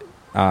as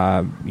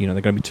they're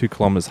going to be 2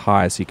 kilometers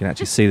high, so you can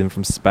actually see them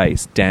from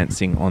space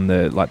dancing on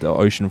the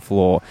ocean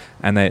floor.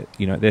 And they've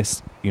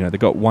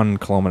got 1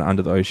 kilometer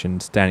under the ocean,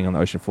 standing on the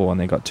ocean floor,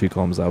 and they got 2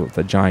 kilometers up with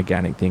the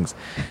gigantic things.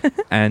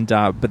 And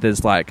but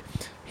there's like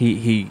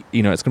he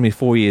it's going to be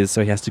 4 years,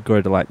 so he has to go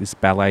to like this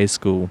ballet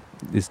school,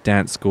 this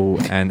dance school,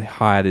 and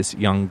hire this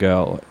young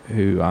girl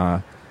who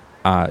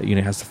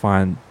has to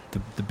find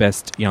the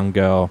best young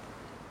girl.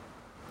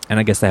 And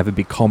I guess they have a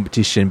big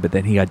competition, but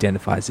then he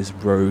identifies this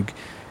rogue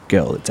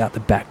girl that's out the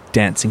back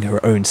dancing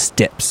her own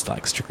steps,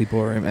 like Strictly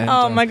Ballroom. And,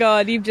 oh my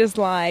god, you've just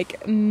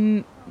like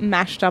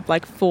mashed up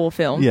like 4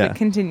 films. Yeah. But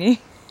continue.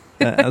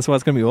 That's why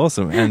it's going to be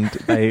awesome. And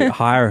they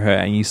hire her,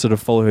 and you sort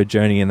of follow her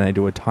journey, and they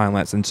do a time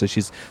lapse. And so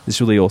she's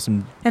this really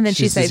awesome. And then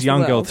she's she saves this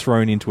young the girl world.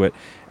 thrown into it,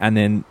 and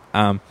then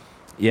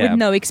with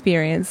no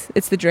experience.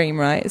 It's the dream,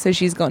 right? So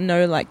she's got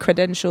no like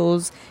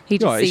credentials. He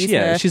just sees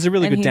her. She's a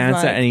really good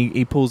dancer, like, and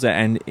he pulls it,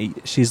 and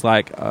she's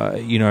like,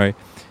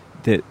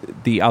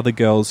 the other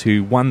girls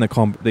who won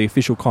the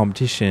official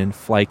competition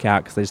flake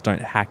out because they just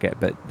don't hack it,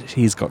 but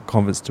he's got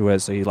confidence to her,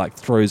 so he like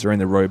throws her in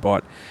the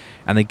robot,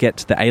 and they get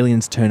to the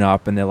aliens turn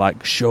up, and they're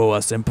like, show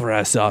us,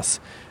 impress us,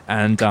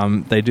 and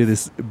they do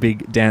this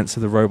big dance to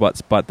the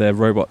robots, but the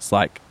robots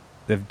like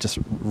they've just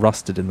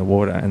rusted in the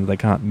water and they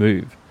can't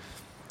move.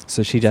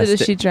 So does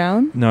she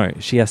drown? No,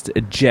 she has to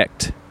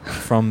eject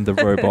from the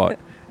robot,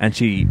 and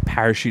she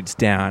parachutes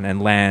down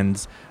and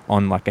lands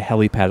on like a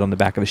helipad on the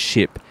back of a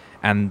ship.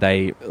 And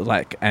Baz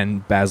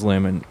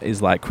Luhrmann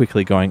is like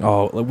quickly going,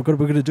 oh, we've got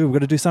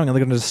to do something. They're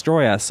going to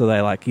destroy us.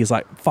 So he's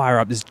like, fire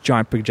up this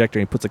giant projector.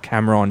 And he puts a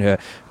camera on her,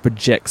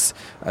 projects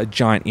a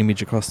giant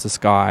image across the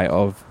sky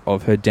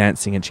of her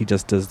dancing, and she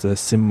just does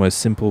the most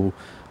simple,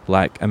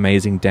 like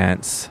amazing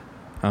dance.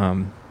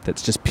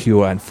 That's just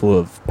pure and full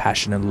of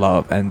passion and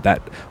love, and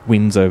that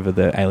wins over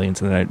the aliens,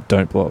 and they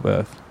don't blow up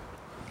Earth.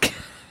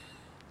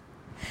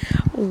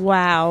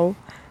 Wow.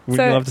 Would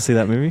you love to see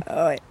that movie?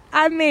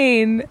 I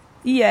mean,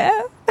 yeah.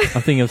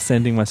 I'm thinking of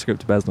sending my script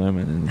to Baz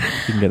Luhrmann, and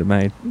you can get it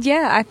made.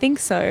 Yeah, I think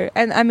so.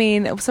 And I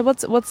mean, so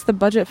what's the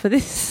budget for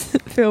this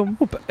film?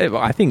 Well,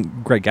 I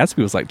think Great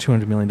Gatsby was like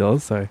 $200 million,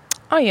 so...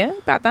 Oh yeah,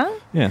 about that?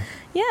 Yeah.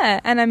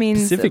 Yeah, and I mean...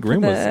 Pacific Rim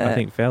was, I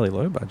think, fairly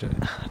low budget.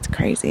 It's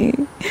crazy.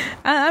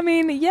 I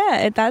mean,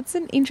 yeah, that's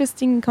an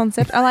interesting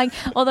concept. I like,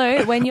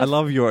 although when you... I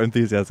love your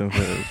enthusiasm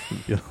for it.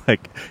 You're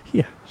like,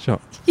 yeah, sure.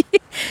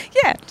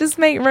 Yeah, just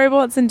make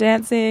robots and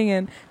dancing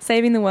and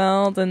saving the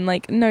world and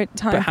like no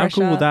time pressure. But how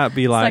cool would that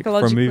be like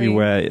for a movie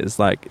where it's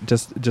like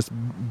just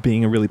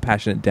being a really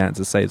passionate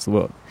dancer saves the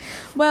world?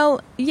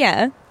 Well,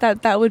 yeah,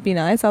 that would be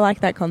nice. I like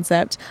that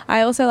concept.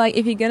 I also like,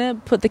 if you're going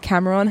to put the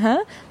camera on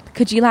her,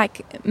 could you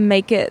like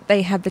make it,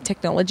 they have the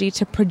technology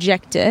to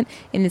project it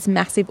in this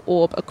massive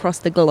orb across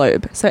the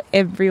globe so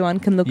everyone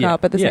can look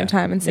up at the same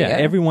time and see it?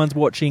 Everyone's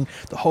watching,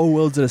 the whole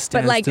world's at a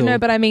standstill. But like, no,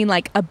 but I mean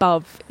like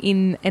above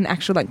in an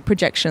actual like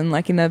projection,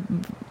 like in a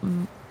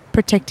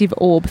protective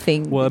orb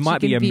thing. Well, it which you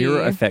might be can a mirror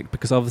view. effect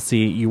because obviously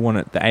you want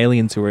it. The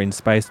aliens who are in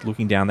space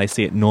looking down, they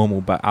see it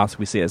normal, but us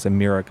we see it as a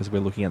mirror because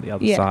we're looking at the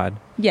other Yeah. side.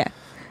 Yeah.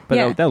 But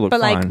yeah. they'll look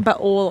but fine. but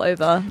all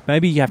over.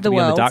 Maybe you have to the be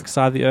on the world. dark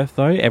side of the Earth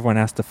though. Everyone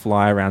has to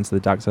fly around to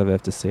the dark side of the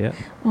Earth to see it.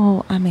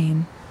 Oh, I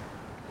mean,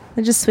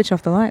 they just switch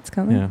off the lights,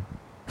 can't they? Yeah.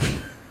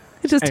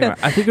 just Anyway,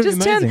 I think it would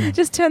be amazing.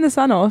 just turn the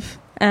sun off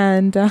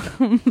and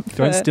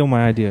Don't steal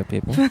my idea,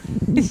 people.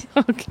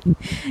 Okay.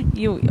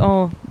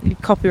 You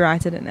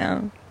copyrighted it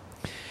now.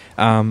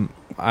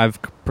 I've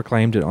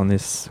proclaimed it on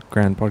this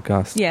grand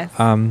podcast. Yes.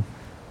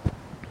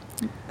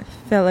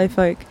 Fellow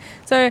folk.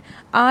 So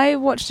I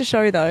watched a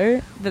show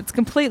though that's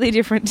completely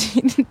different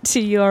to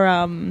your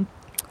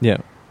Yeah.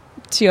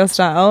 to your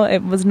style. It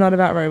was not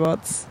about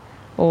robots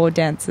or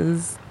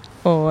dancers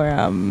or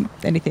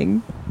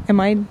anything. Am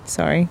I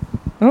sorry?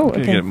 Oh,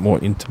 Gonna okay. get more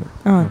intimate.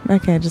 Oh,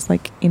 okay. Just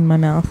like in my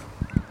mouth.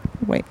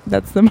 Wait,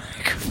 that's the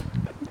microphone.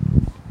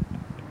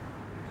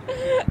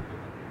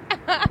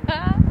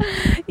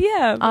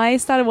 Yeah, I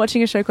started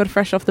watching a show called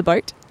Fresh Off the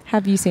Boat.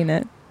 Have you seen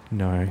it?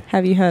 No.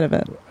 Have you heard of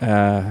it?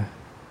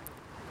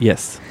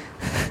 Yes.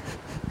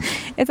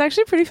 It's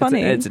actually pretty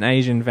funny. It's an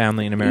Asian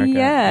family in America.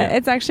 Yeah,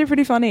 it's actually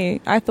pretty funny.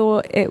 I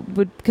thought it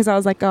would, because I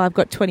was like, oh, I've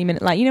got 20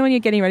 minutes. Like, you know when you're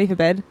getting ready for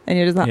bed and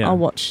you're just like, Yeah. I'll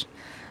watch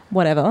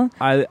whatever.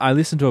 I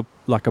listened to a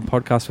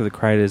podcast with the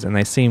creators and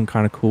they seemed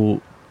kind of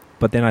cool,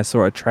 but then I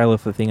saw a trailer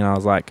for the thing and I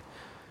was like,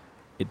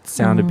 it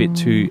sounded a bit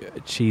too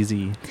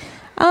cheesy.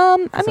 I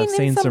mean, I've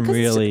seen some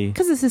really...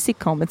 because it's a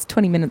sitcom. It's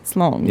 20 minutes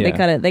long.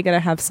 Yeah. They gotta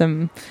have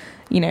some,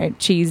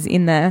 cheese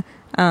in there.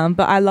 But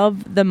I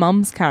love the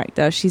mum's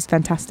character. She's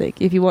fantastic.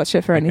 If you watch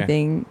it for Okay.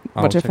 anything,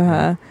 I'll watch it check for it her.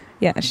 out.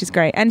 Yeah, she's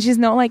great, and she's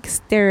not like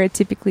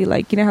stereotypically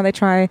like, you know how they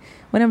try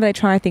whenever they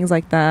try things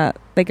like that,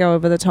 they go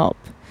over the top,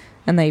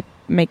 and they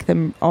make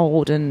them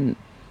old, and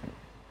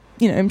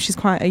she's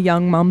quite a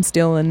young mum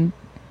still, and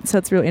so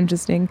it's real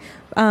interesting.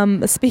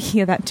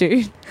 Speaking of that,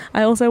 dude,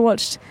 I also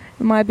watched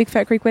My Big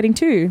Fat Greek Wedding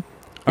 2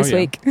 this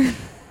week.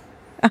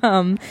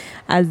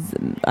 As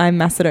I'm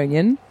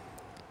Macedonian,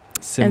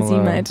 Similar as you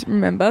might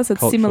remember, so it's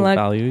cultural similar.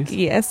 values.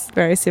 Yes,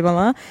 very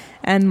similar.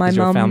 And my Is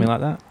your mum, family like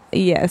that?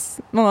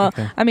 yes. Well,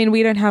 Okay. I mean,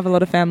 we don't have a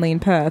lot of family in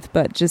Perth,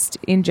 but just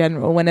in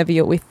general, whenever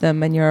you're with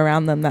them and you're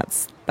around them,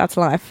 that's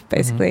life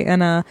basically.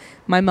 Mm-hmm. And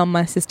my mum,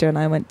 my sister, and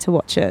I went to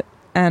watch it,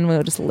 and we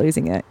were just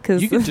losing it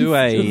because You could do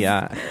you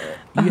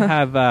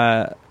have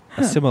a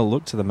similar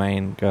look to the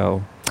main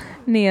girl.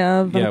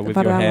 Nia. Yeah, with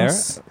your hair.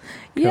 Varamos.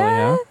 Curly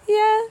hair.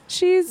 Yeah.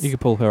 She's You could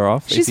pull her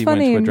off she's if you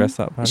funny went to a and dress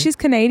up party. she's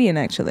Canadian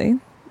actually.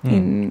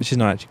 She's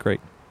not actually Greek.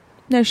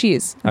 No, she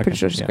is. I'm Okay, pretty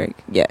sure she's yeah. Greek.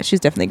 Yeah, she's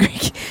definitely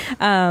Greek.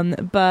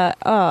 But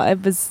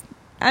it was.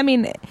 I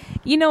mean,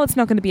 it's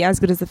not going to be as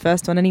good as the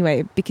first one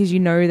anyway, because you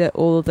know that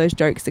all of those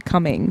jokes are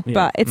coming. Yeah.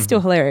 But it's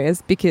still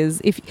hilarious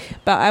because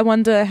But I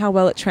wonder how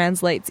well it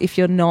translates if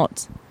you're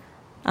not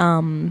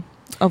of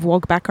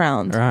WOG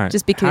background. Right.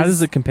 Just because. How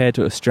does it compare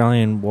to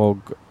Australian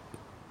WOG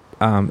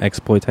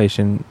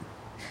exploitation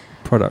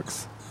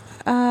products?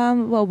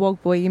 Well,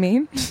 WOG Boy, you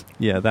mean?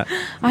 Yeah, that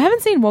I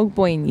haven't seen WOG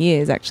Boy in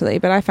years actually,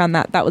 but I found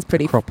that was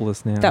pretty.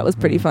 Acropolis now. That was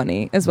pretty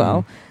funny as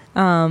well.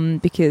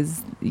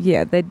 Because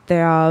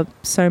there are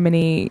so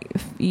many.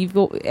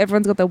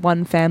 Everyone's got the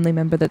one family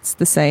member that's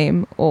the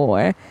same,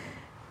 or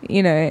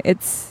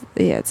it's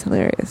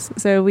hilarious.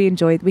 So we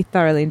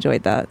thoroughly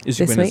enjoyed that Is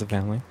you this went as week. a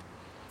family?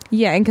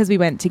 Yeah, and because we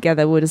went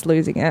together, we were just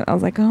losing it. I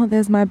was like, oh,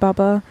 there's my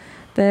bubba.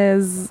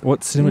 There's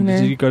What cinema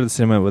did you go to the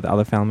cinema with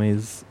other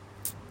families?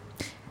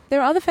 there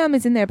are other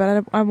families in there,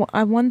 but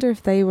I wonder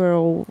if they were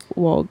all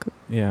WOG.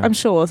 Yeah, I'm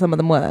sure some of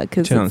them were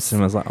because turn on the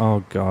cinema. I was like,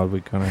 oh god,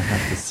 we're gonna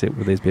have to sit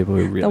with these people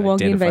who really WOG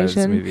identify with this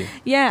invasion. movie.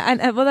 yeah,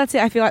 and well, that's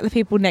it. I feel like the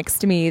people next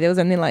to me, there was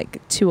only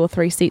like 2 or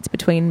 3 seats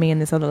between me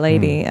and this other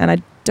lady, and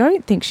I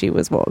don't think she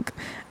was WOG.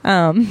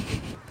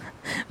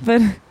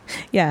 But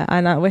yeah,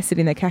 I know we're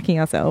sitting there cacking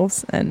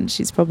ourselves, and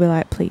she's probably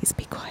like, "Please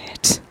be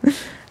quiet."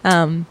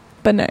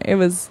 But no, it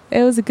was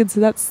a good. So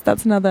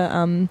that's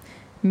another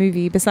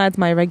movie besides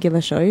my regular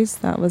shows.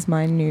 That was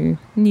my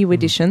new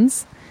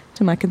additions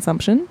to my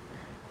consumption.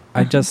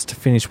 I just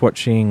finished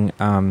watching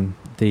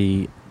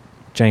the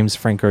James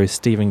Franco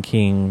Stephen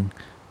King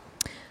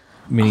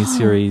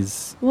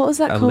miniseries. What was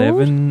that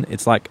 11.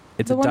 It's The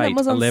a one that date.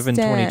 was on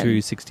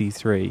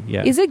 11/22/63. Yeah.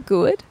 called? Is it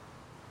good?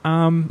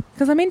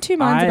 Because I'm in two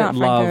minds I about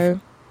love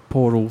Franco.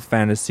 portal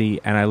fantasy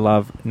and I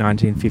love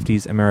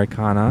 1950s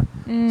Americana.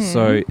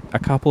 So a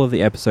couple of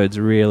the episodes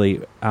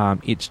really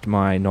itched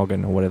my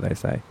noggin, or whatever they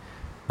say.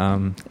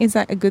 Is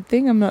that a good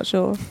thing? I'm not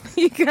sure.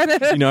 You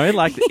gotta.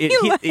 Like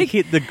it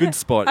hit the good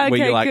spot where Okay,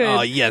 you're like, good.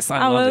 oh yes,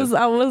 I love this.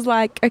 I was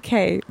like,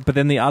 okay. But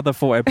then the other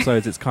 4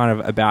 episodes, it's kind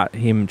of about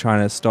him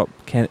trying to stop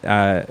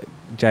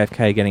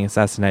JFK getting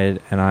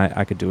assassinated, and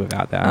I could do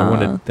without that. I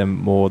wanted them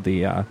more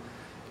the,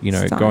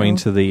 Style. going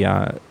to the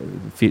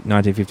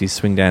 1950s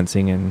swing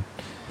dancing and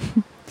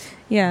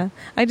Yeah.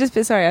 I just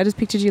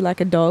pictured you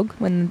like a dog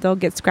when the dog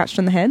gets scratched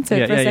on the head. So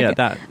for a second,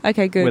 that.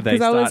 okay, good.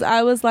 Because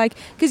I was like,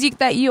 because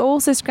you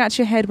also scratch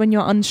your head when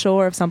you're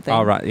unsure of something.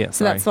 Oh right, yeah.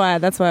 So that's why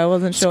I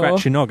wasn't sure.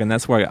 Scratch your noggin.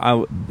 That's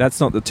why that's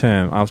not the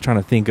term. I was trying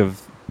to think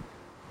of.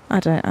 I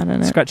don't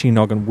know. Scratching your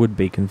noggin would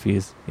be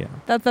confused. Yeah.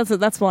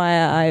 That's why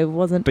I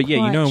wasn't. But yeah,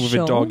 quite you know, with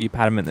sure. a dog, you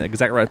pat them in the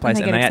exact right place,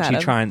 and they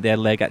actually their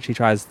leg actually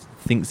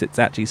thinks it's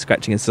actually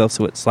scratching itself,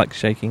 so it's like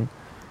shaking.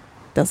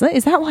 Does it?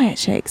 Is that why it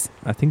shakes?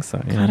 I think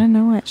so. Yeah. I don't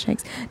know why it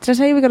shakes. Did I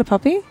tell you we got a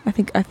puppy? I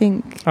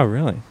think. Oh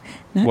really?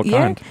 No, what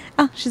kind?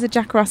 Oh, she's a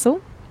Jack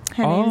Russell.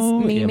 Her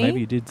name's Mimi. Yeah,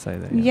 maybe you did say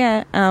that.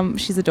 Yeah.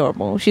 She's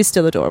adorable. She's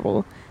still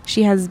adorable.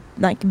 She has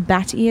like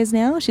bat ears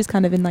now. She's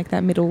kind of in like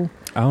that middle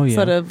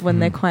sort of when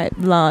they're quite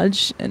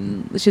large,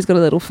 and she's got a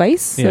little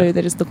face, so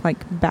they just look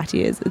like bat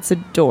ears. It's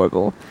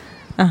adorable.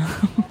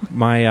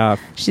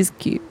 She's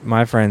cute.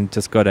 My friend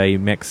just got a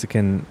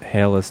Mexican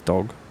hairless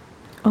dog.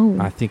 Oh.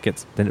 I think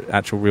the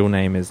actual real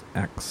name is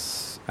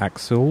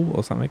Axel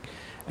or something.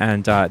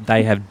 And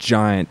they have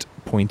giant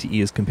pointy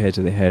ears compared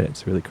to their head.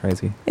 It's really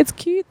crazy. It's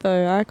cute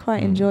though. I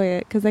quite enjoy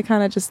it because they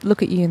kind of just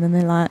look at you and then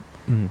they like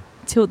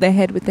tilt their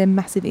head with their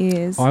massive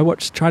ears.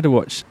 Tried to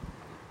watch.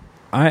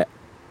 You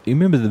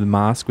remember The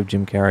Mask with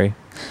Jim Carrey?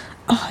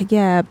 Oh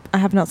yeah, I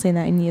have not seen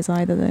that in years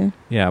either though.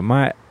 Yeah,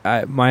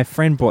 my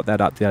friend brought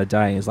that up the other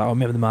day. He's like, "Oh,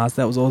 remember The Mask?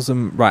 That was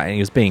awesome!" Right, and he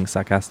was being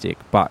sarcastic,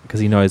 but because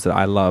he knows that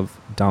I love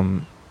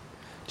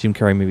Jim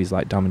Carrey movies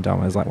like Dumb and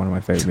Dumber is like one of my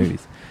favorite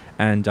movies.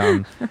 And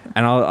and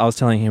I was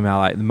telling him how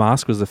like The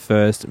Mask was the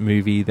first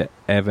movie that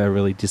ever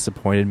really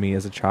disappointed me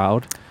as a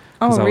child.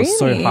 Because I was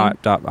so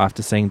hyped up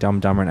after seeing Dumb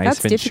and Dumber and Ace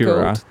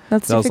Ventura.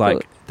 That's difficult. I was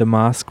like, The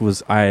Mask was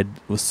so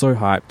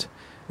hyped.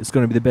 It's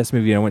going to be the best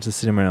movie. And I went to the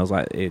cinema and I was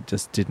like, it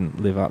just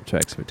didn't live up to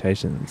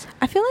expectations.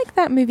 I feel like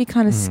that movie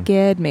kind of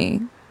scared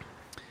me.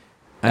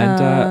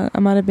 And I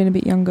might have been a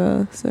bit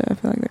younger, so I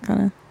feel like that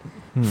kind of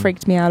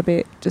freaked me out a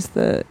bit. Just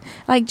because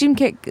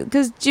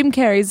Jim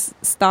Carrey's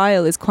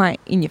style is quite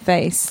in your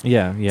face.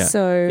 Yeah, yeah.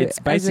 So it's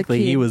basically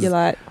as a kid, he was you're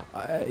like,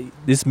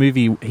 this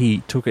movie. He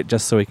took it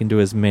just so he can do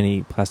as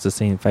many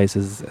plasticine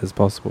faces as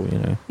possible. You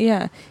know.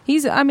 Yeah,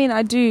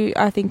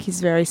 I think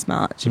he's very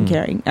smart, Jim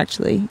Carrey.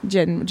 Actually,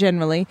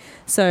 generally.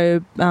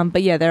 So,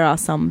 but yeah, there are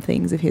some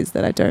things of his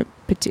that I don't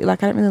particularly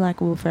like. I don't really like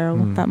Will Ferrell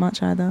that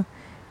much either.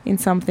 In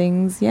some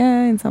things,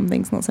 yeah. In some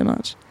things, not so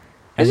much.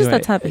 It's just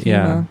that type of humor.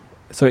 Yeah.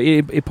 So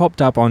it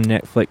popped up on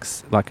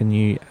Netflix like a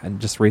new and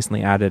just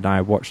recently added.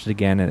 I watched it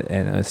again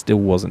and it still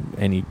wasn't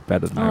any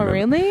better than I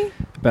remember. Really?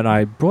 But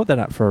I brought that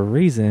up for a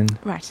reason.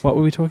 Right. What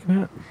were we talking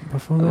about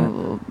before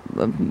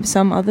that?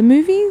 Some other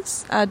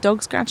movies.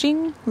 Dog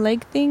scratching,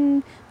 leg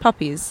thing,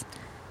 puppies.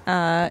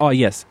 Oh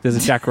yes, there's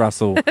a Jack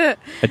Russell.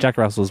 Jack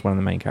Russell is one of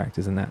the main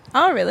characters in that.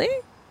 Oh really?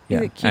 Yeah,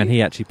 is it cute? And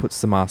he actually puts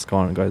the mask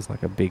on and goes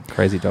like a big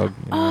crazy dog.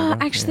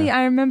 Actually,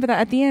 I remember that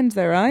at the end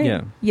though, right?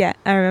 Yeah. Yeah,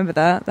 I remember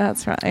that.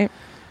 That's right.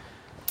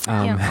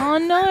 Oh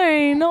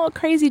no, not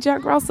crazy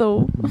Jack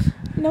Russell.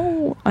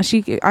 No. I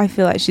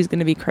feel like she's going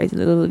to be a crazy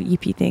little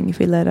yippy thing if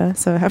we let her,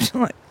 so I have to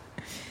like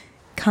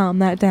calm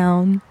that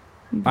down.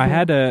 I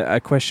had a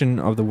question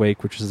of the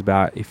week, which was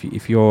about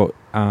if you're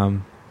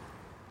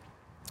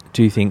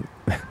do you think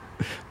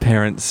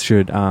parents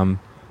should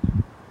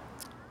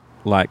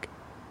like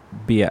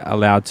be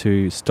allowed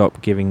to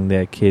stop giving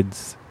their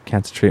kids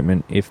cancer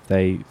treatment if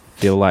they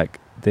feel like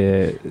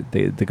they're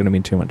going to be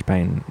in too much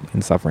pain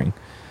and suffering?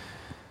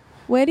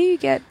 Where do you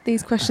get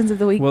these questions of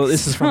the week? Well,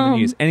 this is from the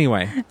news.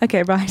 Anyway.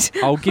 Okay, right.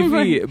 I'll give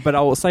you, but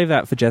I'll save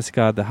that for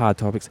Jessica, the hard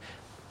topics.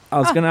 I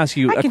was going to ask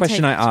you a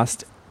question I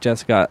asked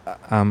Jessica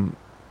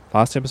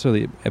last episode,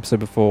 the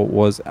episode before,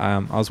 was I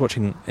was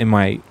watching in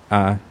my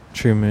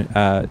Jim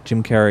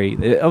Carrey.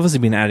 They've obviously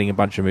been adding a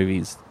bunch of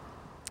movies,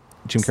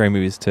 Jim Carrey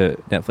movies to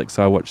Netflix,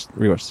 so I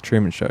rewatched The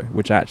Truman Show,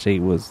 which actually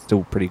was still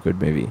a pretty good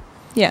movie.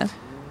 Yeah.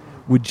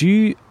 Would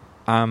you,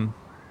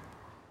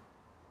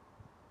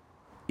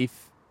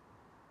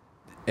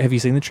 have you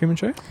seen The Truman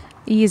Show?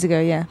 Years ago,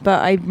 yeah.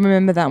 But I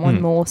remember that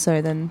one more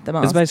so than The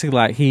Mask. It's basically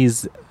like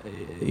he's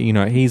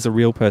a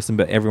real person,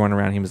 but everyone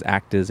around him is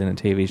actors in a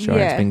TV show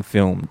and it's being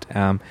filmed.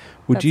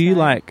 Would you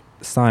like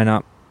sign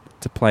up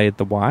to play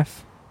the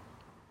wife?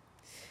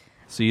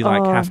 So you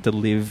have to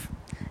live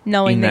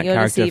knowing in that you're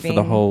character deceiving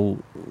for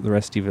the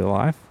rest of your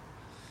life?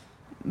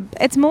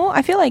 It's more,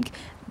 I feel like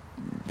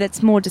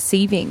that's more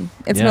deceiving.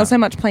 It's not so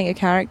much playing a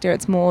character,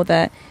 it's more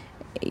that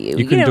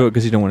you couldn't do it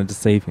because you don't want to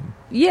deceive him.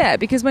 Yeah,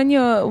 because when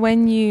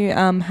you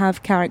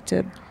have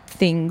character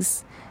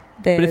things,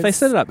 but if they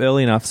set it up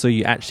early enough so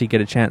you actually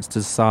get a chance to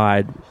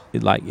decide,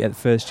 like at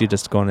first you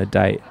just go on a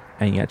date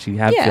and you actually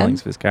have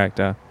feelings for this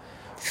character,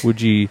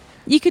 would you?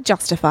 You could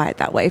justify it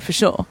that way for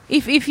sure.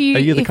 If you are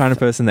you the kind of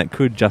person that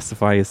could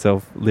justify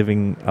yourself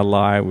living a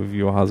lie with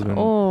your husband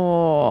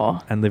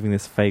and living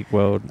this fake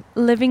world?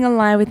 Living a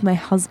lie with my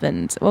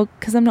husband? Well,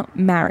 because I'm not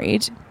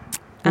married.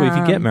 Well, if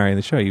you get married in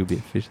the show, you'll be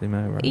officially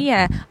married, right?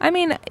 Yeah. I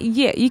mean,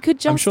 yeah, you could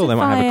justify. I'm sure they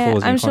might have a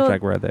clause in the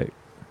contract where they...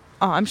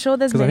 Oh, I'm sure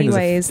there's many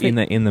ways. In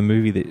the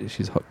movie that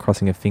she's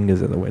crossing her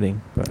fingers at the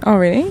wedding. But, oh,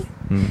 really?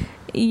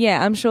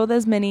 Yeah, I'm sure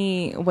there's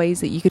many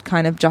ways that you could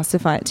kind of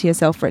justify it to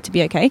yourself for it to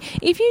be okay.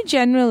 If you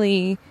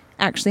generally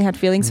actually had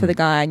feelings for the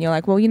guy and you're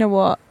like, well, you know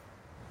what?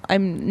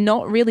 I'm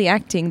not really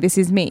acting. This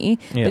is me.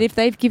 Yeah. But if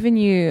they've given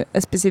you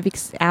a specific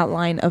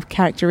outline of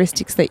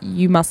characteristics that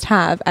you must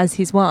have as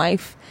his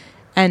wife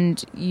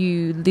and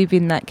you live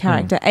in that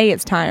character, A,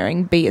 it's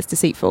tiring, B, it's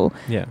deceitful.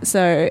 Yeah.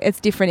 So it's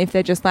different if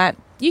they're just like,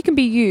 you can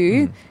be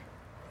you,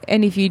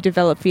 and if you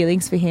develop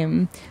feelings for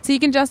him. So you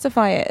can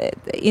justify it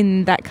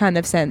in that kind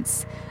of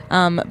sense.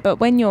 But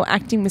when you're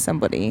acting with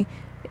somebody,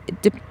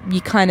 you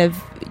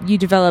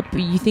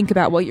think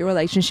about what your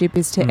relationship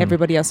is to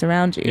everybody else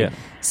around you. Yeah.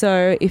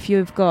 So if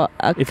you've got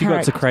you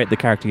got to create the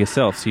character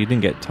yourself, so you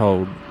didn't get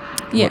told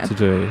what to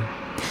do.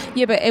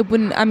 Yeah, but it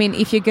wouldn't. I mean,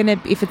 if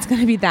it's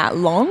gonna be that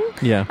long,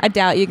 I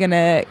doubt you're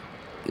gonna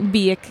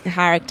be a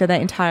character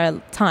that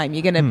entire time.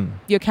 You're gonna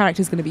your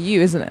character's gonna be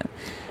you, isn't it?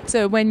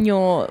 So if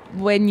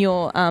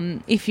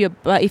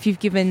you've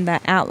given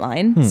that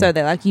outline, so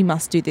they're like, you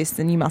must do this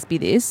and you must be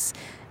this,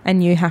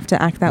 and you have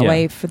to act that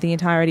way for the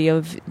entirety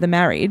of the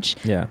marriage.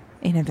 Yeah.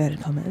 In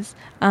inverted commas,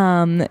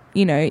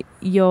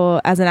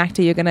 you're as an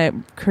actor, you're going to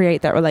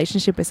create that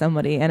relationship with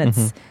somebody,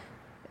 and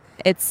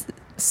it's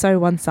so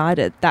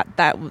one-sided.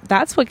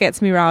 That's what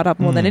gets me riled up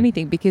more than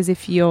anything, because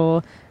if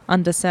you're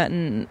under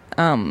certain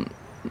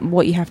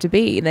what you have to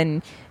be,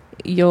 then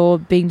you're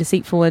being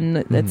deceitful, and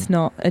it's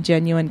not a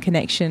genuine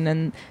connection.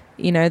 And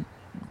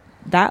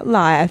that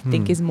lie, I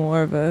think, is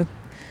more of a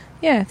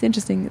it's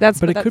interesting. But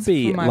it could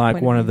be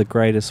like one of the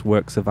greatest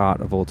works of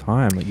art of all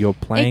time. You're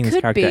playing this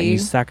character and you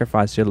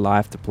sacrifice your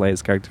life to play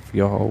this character for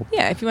your whole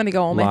if you want to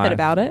go all method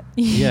about it,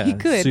 you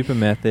could. Super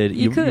method.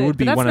 You would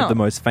be one of the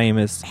most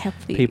famous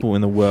people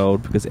in the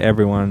world because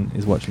everyone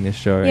is watching this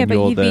show and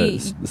you're the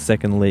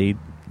second lead.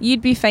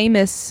 You'd be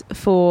famous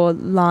for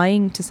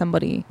lying to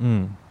somebody.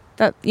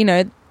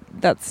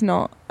 That's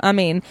not... I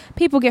mean,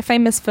 people get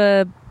famous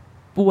for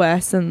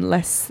worse and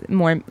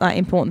more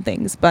important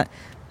things, but...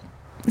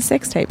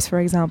 sex tapes, for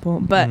example.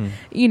 But,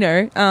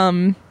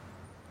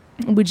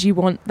 would you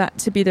want that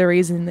to be the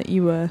reason that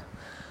you were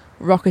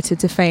rocketed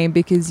to fame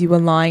because you were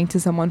lying to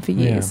someone for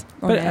years?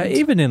 Yeah. But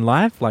even in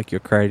life, like, you're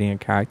creating a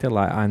character.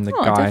 Like, I'm the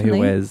guy definitely. who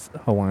wears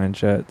Hawaiian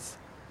shirts.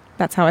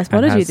 That's how I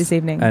spotted you this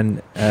evening.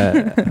 And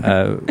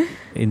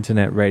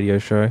internet radio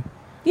show.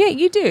 Yeah,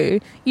 you do.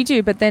 You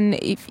do. But then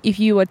if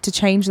you were to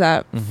change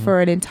that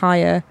for an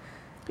entire...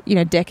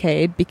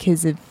 decade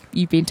because of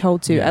you've been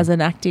told to as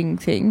an acting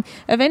thing,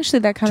 eventually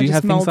that kind of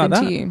just molds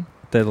into you.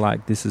 They're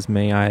like, this is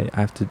me, I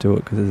have to do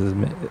it because this is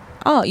me.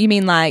 Oh, you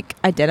mean like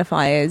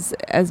identify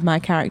as my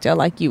character,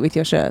 like you with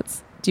your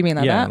shirts? Do you mean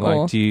like that?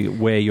 Like, do you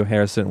wear your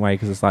hair a certain way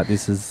because it's like,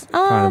 this is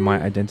kind of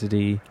my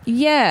identity?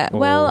 Yeah,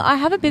 well, I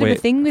have a bit of a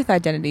thing with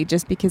identity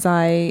just because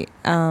I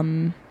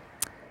don't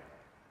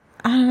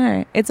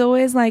know. It's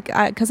always like,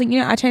 because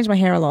I change my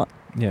hair a lot.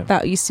 Yeah.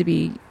 That used to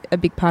be a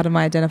big part of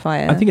my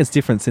identifier. I think it's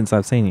different since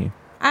I've seen you.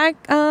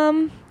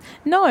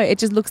 No, it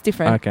just looks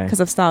different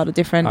because I've styled it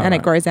different and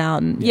it grows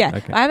out. And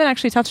I haven't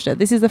actually touched it.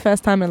 This is the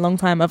first time in a long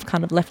time I've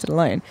kind of left it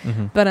alone.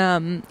 But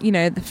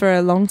for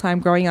a long time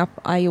growing up,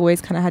 I always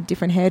kind of had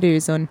different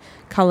hairdos and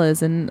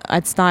colours, and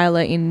I'd style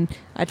it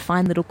I'd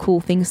find little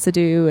cool things to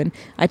do, and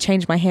I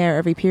changed my hair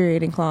every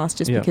period in class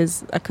just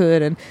because I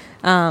could. And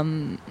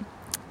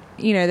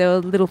there were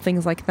little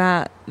things like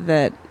that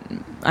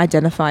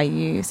identify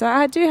you. So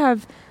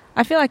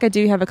I feel like I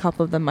do have a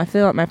couple of them. I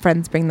feel like my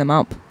friends bring them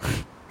up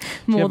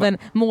more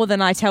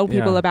than I tell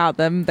people about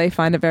them. They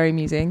find it very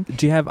amusing.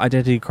 Do you have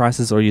identity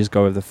crisis, or you just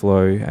go with the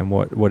flow and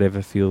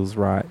whatever feels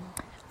right?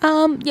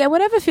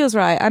 Whatever feels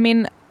right. I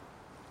mean,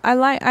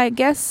 I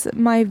guess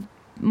one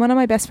of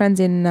my best friends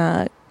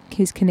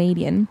who's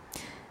Canadian,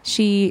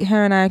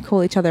 her and I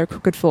call each other a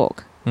crooked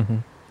fork.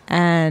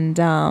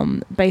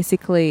 And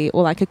basically,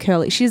 or like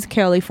she's a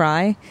curly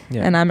fry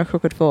and I'm a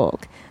crooked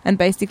fork. And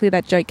basically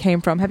that joke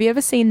came from, have you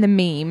ever seen the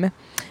meme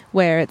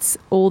where it's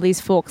all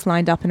these forks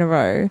lined up in a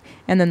row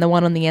and then the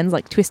one on the end's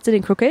like twisted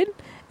and crooked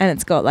and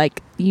it's got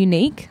like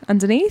unique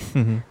underneath,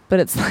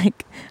 but it's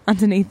like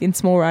underneath in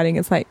small writing,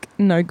 it's like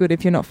no good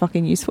if you're not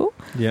fucking useful.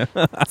 Yeah.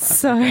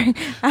 So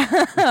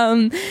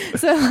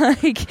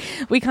like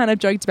we kind of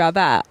joked about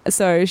that.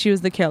 So she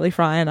was the curly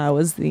fry and I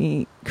was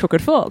the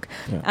crooked fork.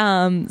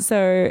 Yeah.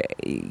 So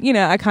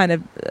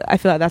I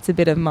feel like that's a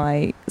bit of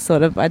my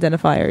sort of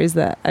identifier, is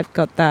that I've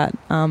got that.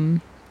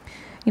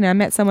 I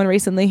met someone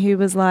recently who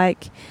was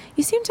like,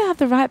 you seem to have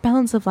the right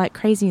balance of like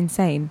crazy and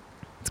sane.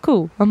 It's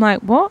cool. I'm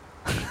like, what?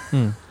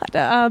 And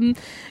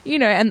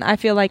I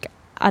feel like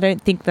I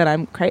don't think that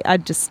I'm crazy.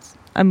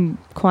 I'm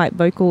quite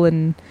vocal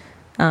and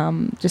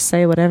just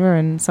say whatever,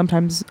 and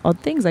sometimes odd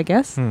things, I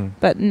guess,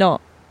 but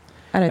not.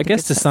 I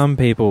guess to some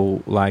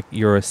people, like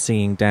you're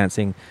singing,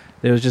 dancing.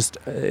 There was just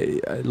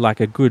like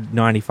a good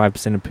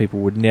 95% of people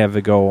would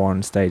never go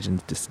on stage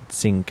and just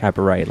sing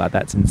cabaret. Like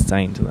that's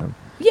insane to them.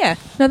 Yeah,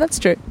 no, that's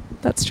true.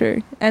 That's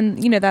true, and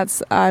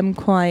I'm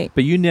quite.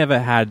 But you never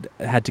had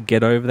to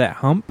get over that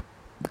hump.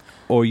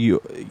 or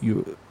you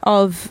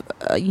Of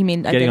you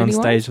mean getting on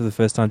identity-wise? stage for the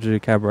first time to do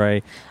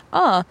cabaret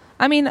Oh,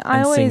 I mean, I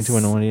and always sing to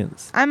an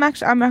audience? I'm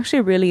actually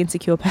a really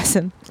insecure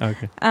person.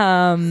 Okay.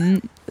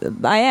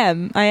 I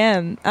am.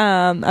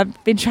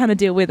 I've been trying to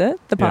deal with it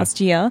the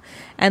past year,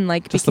 and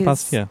like Just because, the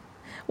past year.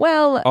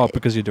 Well, Oh,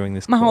 because you're doing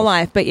this my whole course.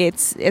 life, but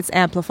it's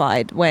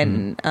amplified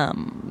when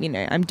you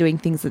know, I'm doing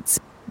things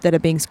that are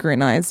being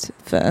scrutinized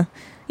for,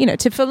 you know,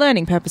 for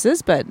learning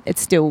purposes, but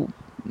it's still,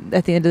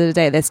 at the end of the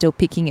day, they're still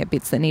picking at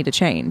bits that need to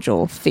change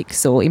or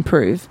fix or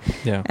improve.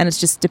 Yeah. And it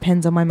just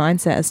depends on my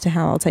mindset as to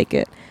how I'll take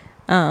it.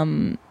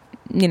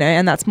 You know,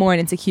 and that's more an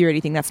insecurity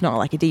thing. That's not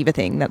like a diva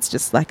thing. That's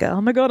just like, oh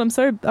my God,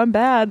 I'm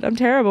bad. I'm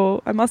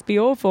terrible. I must be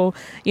awful,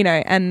 you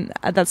know, and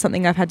that's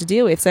something I've had to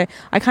deal with. So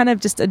I kind of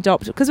just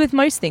adopt, because with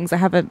most things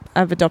I've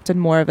adopted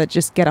more of a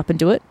just get up and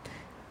do it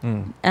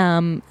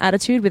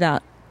attitude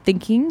without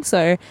thinking.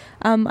 So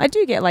I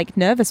do get like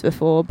nervous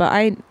before, but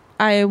I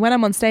when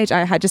I'm on stage,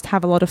 I just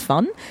have a lot of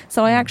fun.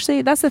 So I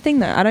actually, that's the thing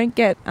though. I don't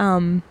get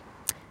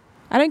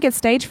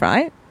stage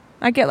fright.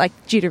 I get like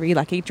jittery,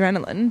 like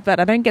adrenaline, but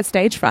I don't get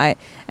stage fright.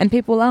 And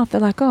people laugh.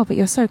 They're like, "Oh, but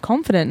you're so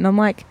confident." And I'm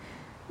like,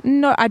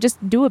 "No, I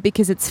just do it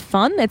because it's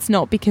fun. It's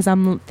not because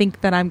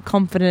think that I'm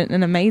confident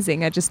and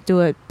amazing. I just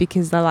do it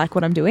because I like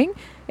what I'm doing."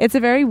 It's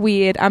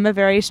I'm a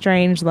very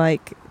strange,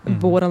 like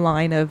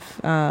borderline of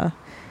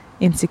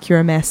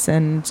insecure mess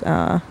and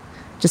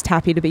just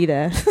happy to be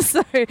there.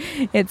 So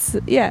it's,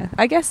 yeah,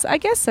 I guess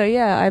so.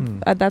 Yeah,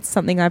 that's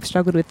something I've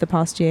struggled with the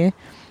past year.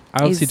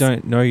 I obviously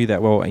don't know you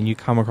that well, and you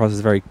come across as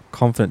very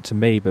confident to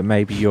me. But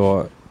maybe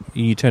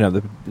you turn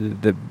up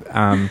the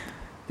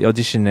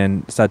audition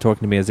and start talking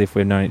to me as if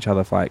we've known each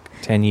other for like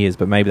 10 years.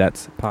 But maybe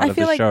that's part of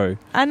the show.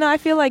 I know. I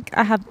feel like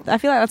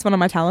that's one of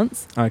my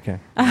talents. Okay.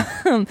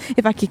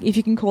 If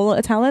you can call it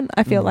a talent,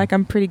 I feel like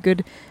I'm pretty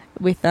good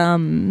with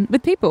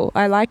people.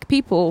 I like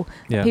people.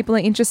 Yeah. People are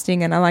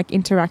interesting, and I like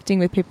interacting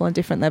with people on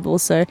different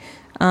levels. So,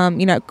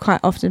 you know, quite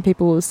often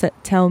people will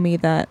tell me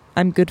that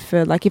I'm good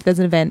for, like, if there's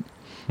an event.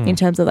 In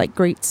terms of like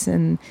greets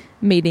and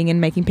meeting and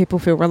making people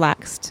feel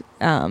relaxed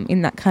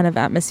in that kind of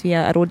atmosphere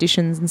at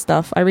auditions and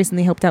stuff. I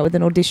recently helped out with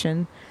an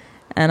audition,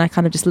 and I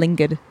kind of just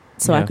lingered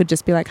so I could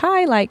just be like,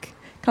 "Hi, like,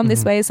 come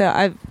this way."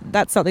 So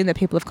that's something that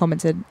people have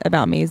commented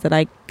about me, is that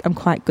I'm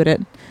quite good at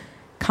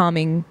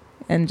calming,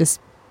 and just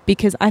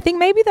because I think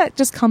maybe that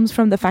just comes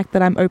from the fact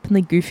that I'm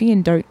openly goofy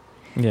and don't,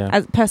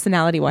 as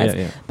personality wise.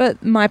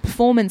 But my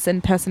performance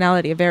and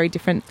personality are very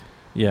different.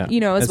 Yeah, you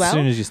know, as well. As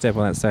soon as you step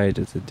on that stage,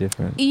 it's a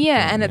different.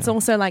 Yeah, and it's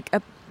also like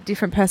a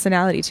different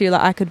personality too.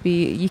 Like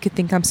you could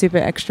think I'm super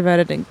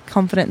extroverted and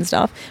confident and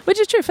stuff, which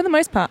is true for the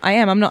most part. I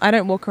am. I'm not. I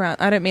don't walk around.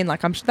 I don't mean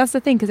like I'm. That's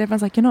the thing, because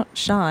everyone's like, "You're not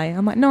shy."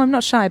 I'm like, "No, I'm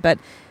not shy," but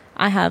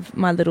I have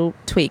my little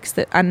tweaks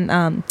that, and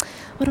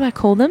what do I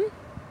call them?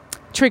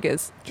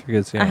 Triggers.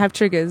 Triggers. Yeah. I have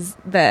triggers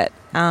that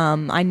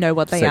I know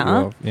what they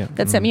are.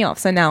 That set me off.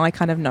 So now I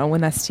kind of know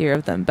when I steer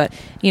of them. But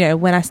you know,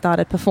 when I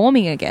started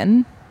performing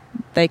again,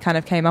 they kind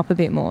of came up a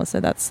bit more, so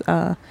that's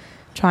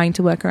trying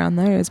to work around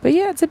those. But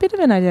yeah, it's a bit of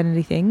an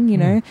identity thing, you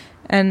know,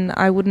 and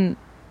I wouldn't,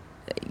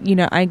 you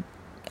know, I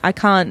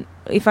can't,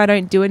 if I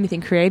don't do anything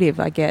creative,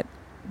 I get,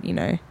 you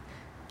know,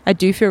 I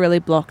do feel really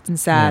blocked and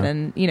sad,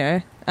 and you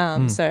know,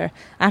 so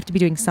I have to be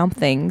doing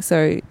something.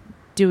 So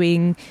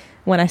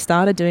when I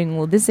started doing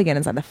all this again,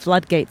 it's like the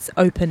floodgates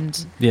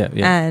opened,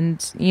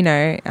 and you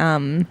know,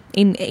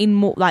 in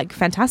more like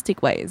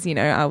fantastic ways. You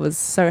know, I was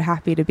so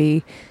happy to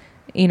be,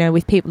 you know,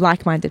 with people,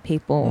 like-minded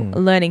people,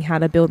 learning how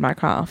to build my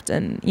craft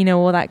and, you know,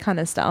 all that kind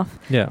of stuff.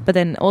 Yeah. But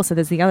then also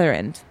there's the other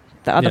end,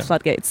 the other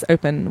floodgates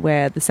open,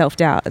 where the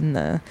self-doubt and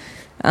the,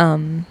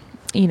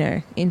 you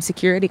know,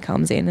 insecurity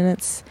comes in, and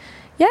it's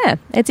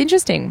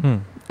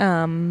interesting.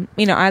 You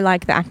know, I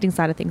like the acting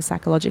side of things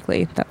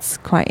psychologically. That's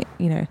quite,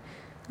 you know,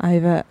 I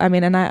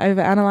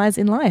overanalyze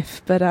in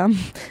life, but I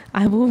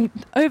will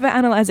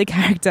overanalyze a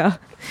character,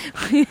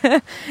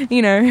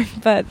 you know,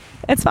 but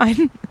it's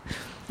fine.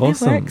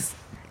 Awesome. It works.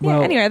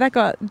 Well, anyway, that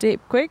got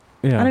deep quick.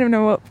 Yeah. I don't even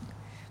know what.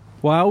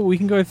 Well, we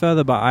can go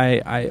further,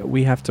 but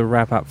we have to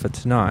wrap up for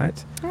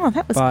tonight. Oh,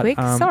 that was quick.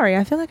 Sorry,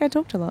 I feel like I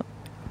talked a lot.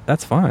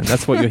 That's fine.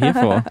 That's what you're here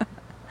for.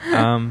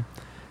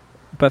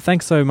 But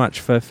thanks so much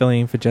for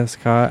filling in for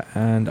Jessica,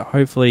 and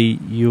hopefully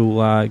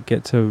you'll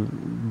get to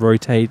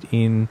rotate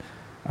in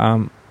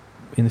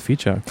the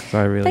future, because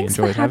I really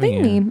enjoyed having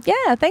you. Thanks for having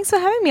me. Yeah, thanks for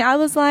having me. I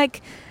was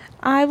like,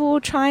 I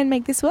will try and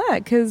make this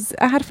work, because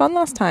I had fun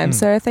last time.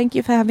 So thank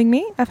you for having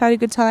me. I've had a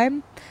good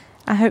time.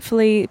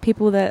 Hopefully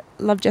people that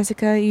love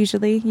Jessica,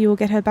 usually you will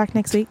get her back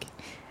next week,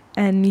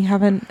 and you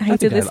haven't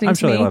hated listening to me. I'm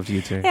sure they loved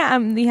you too. Yeah,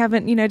 you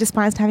haven't, you know,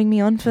 despised having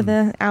me on for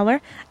the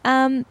hour.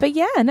 But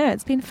yeah, no,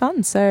 it's been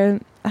fun.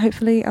 So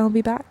hopefully I'll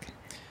be back.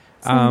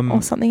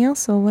 Or something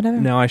else or whatever.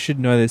 Now, I should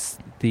know this,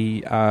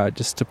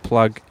 just to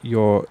plug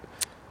your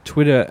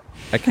Twitter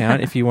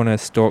account, if you want to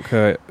stalk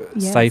her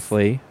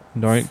safely,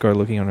 don't go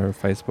looking on her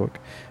Facebook.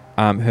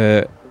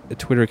 Her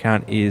Twitter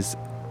account is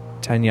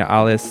Tania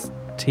Alias,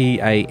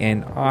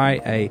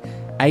 TANIAAA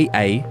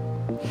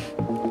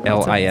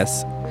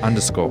LIS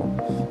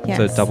 _. Yes.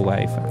 So double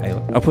A for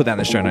A. I'll put that in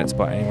the show notes,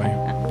 but anyway.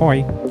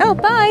 Bye. Oh,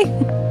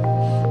 bye.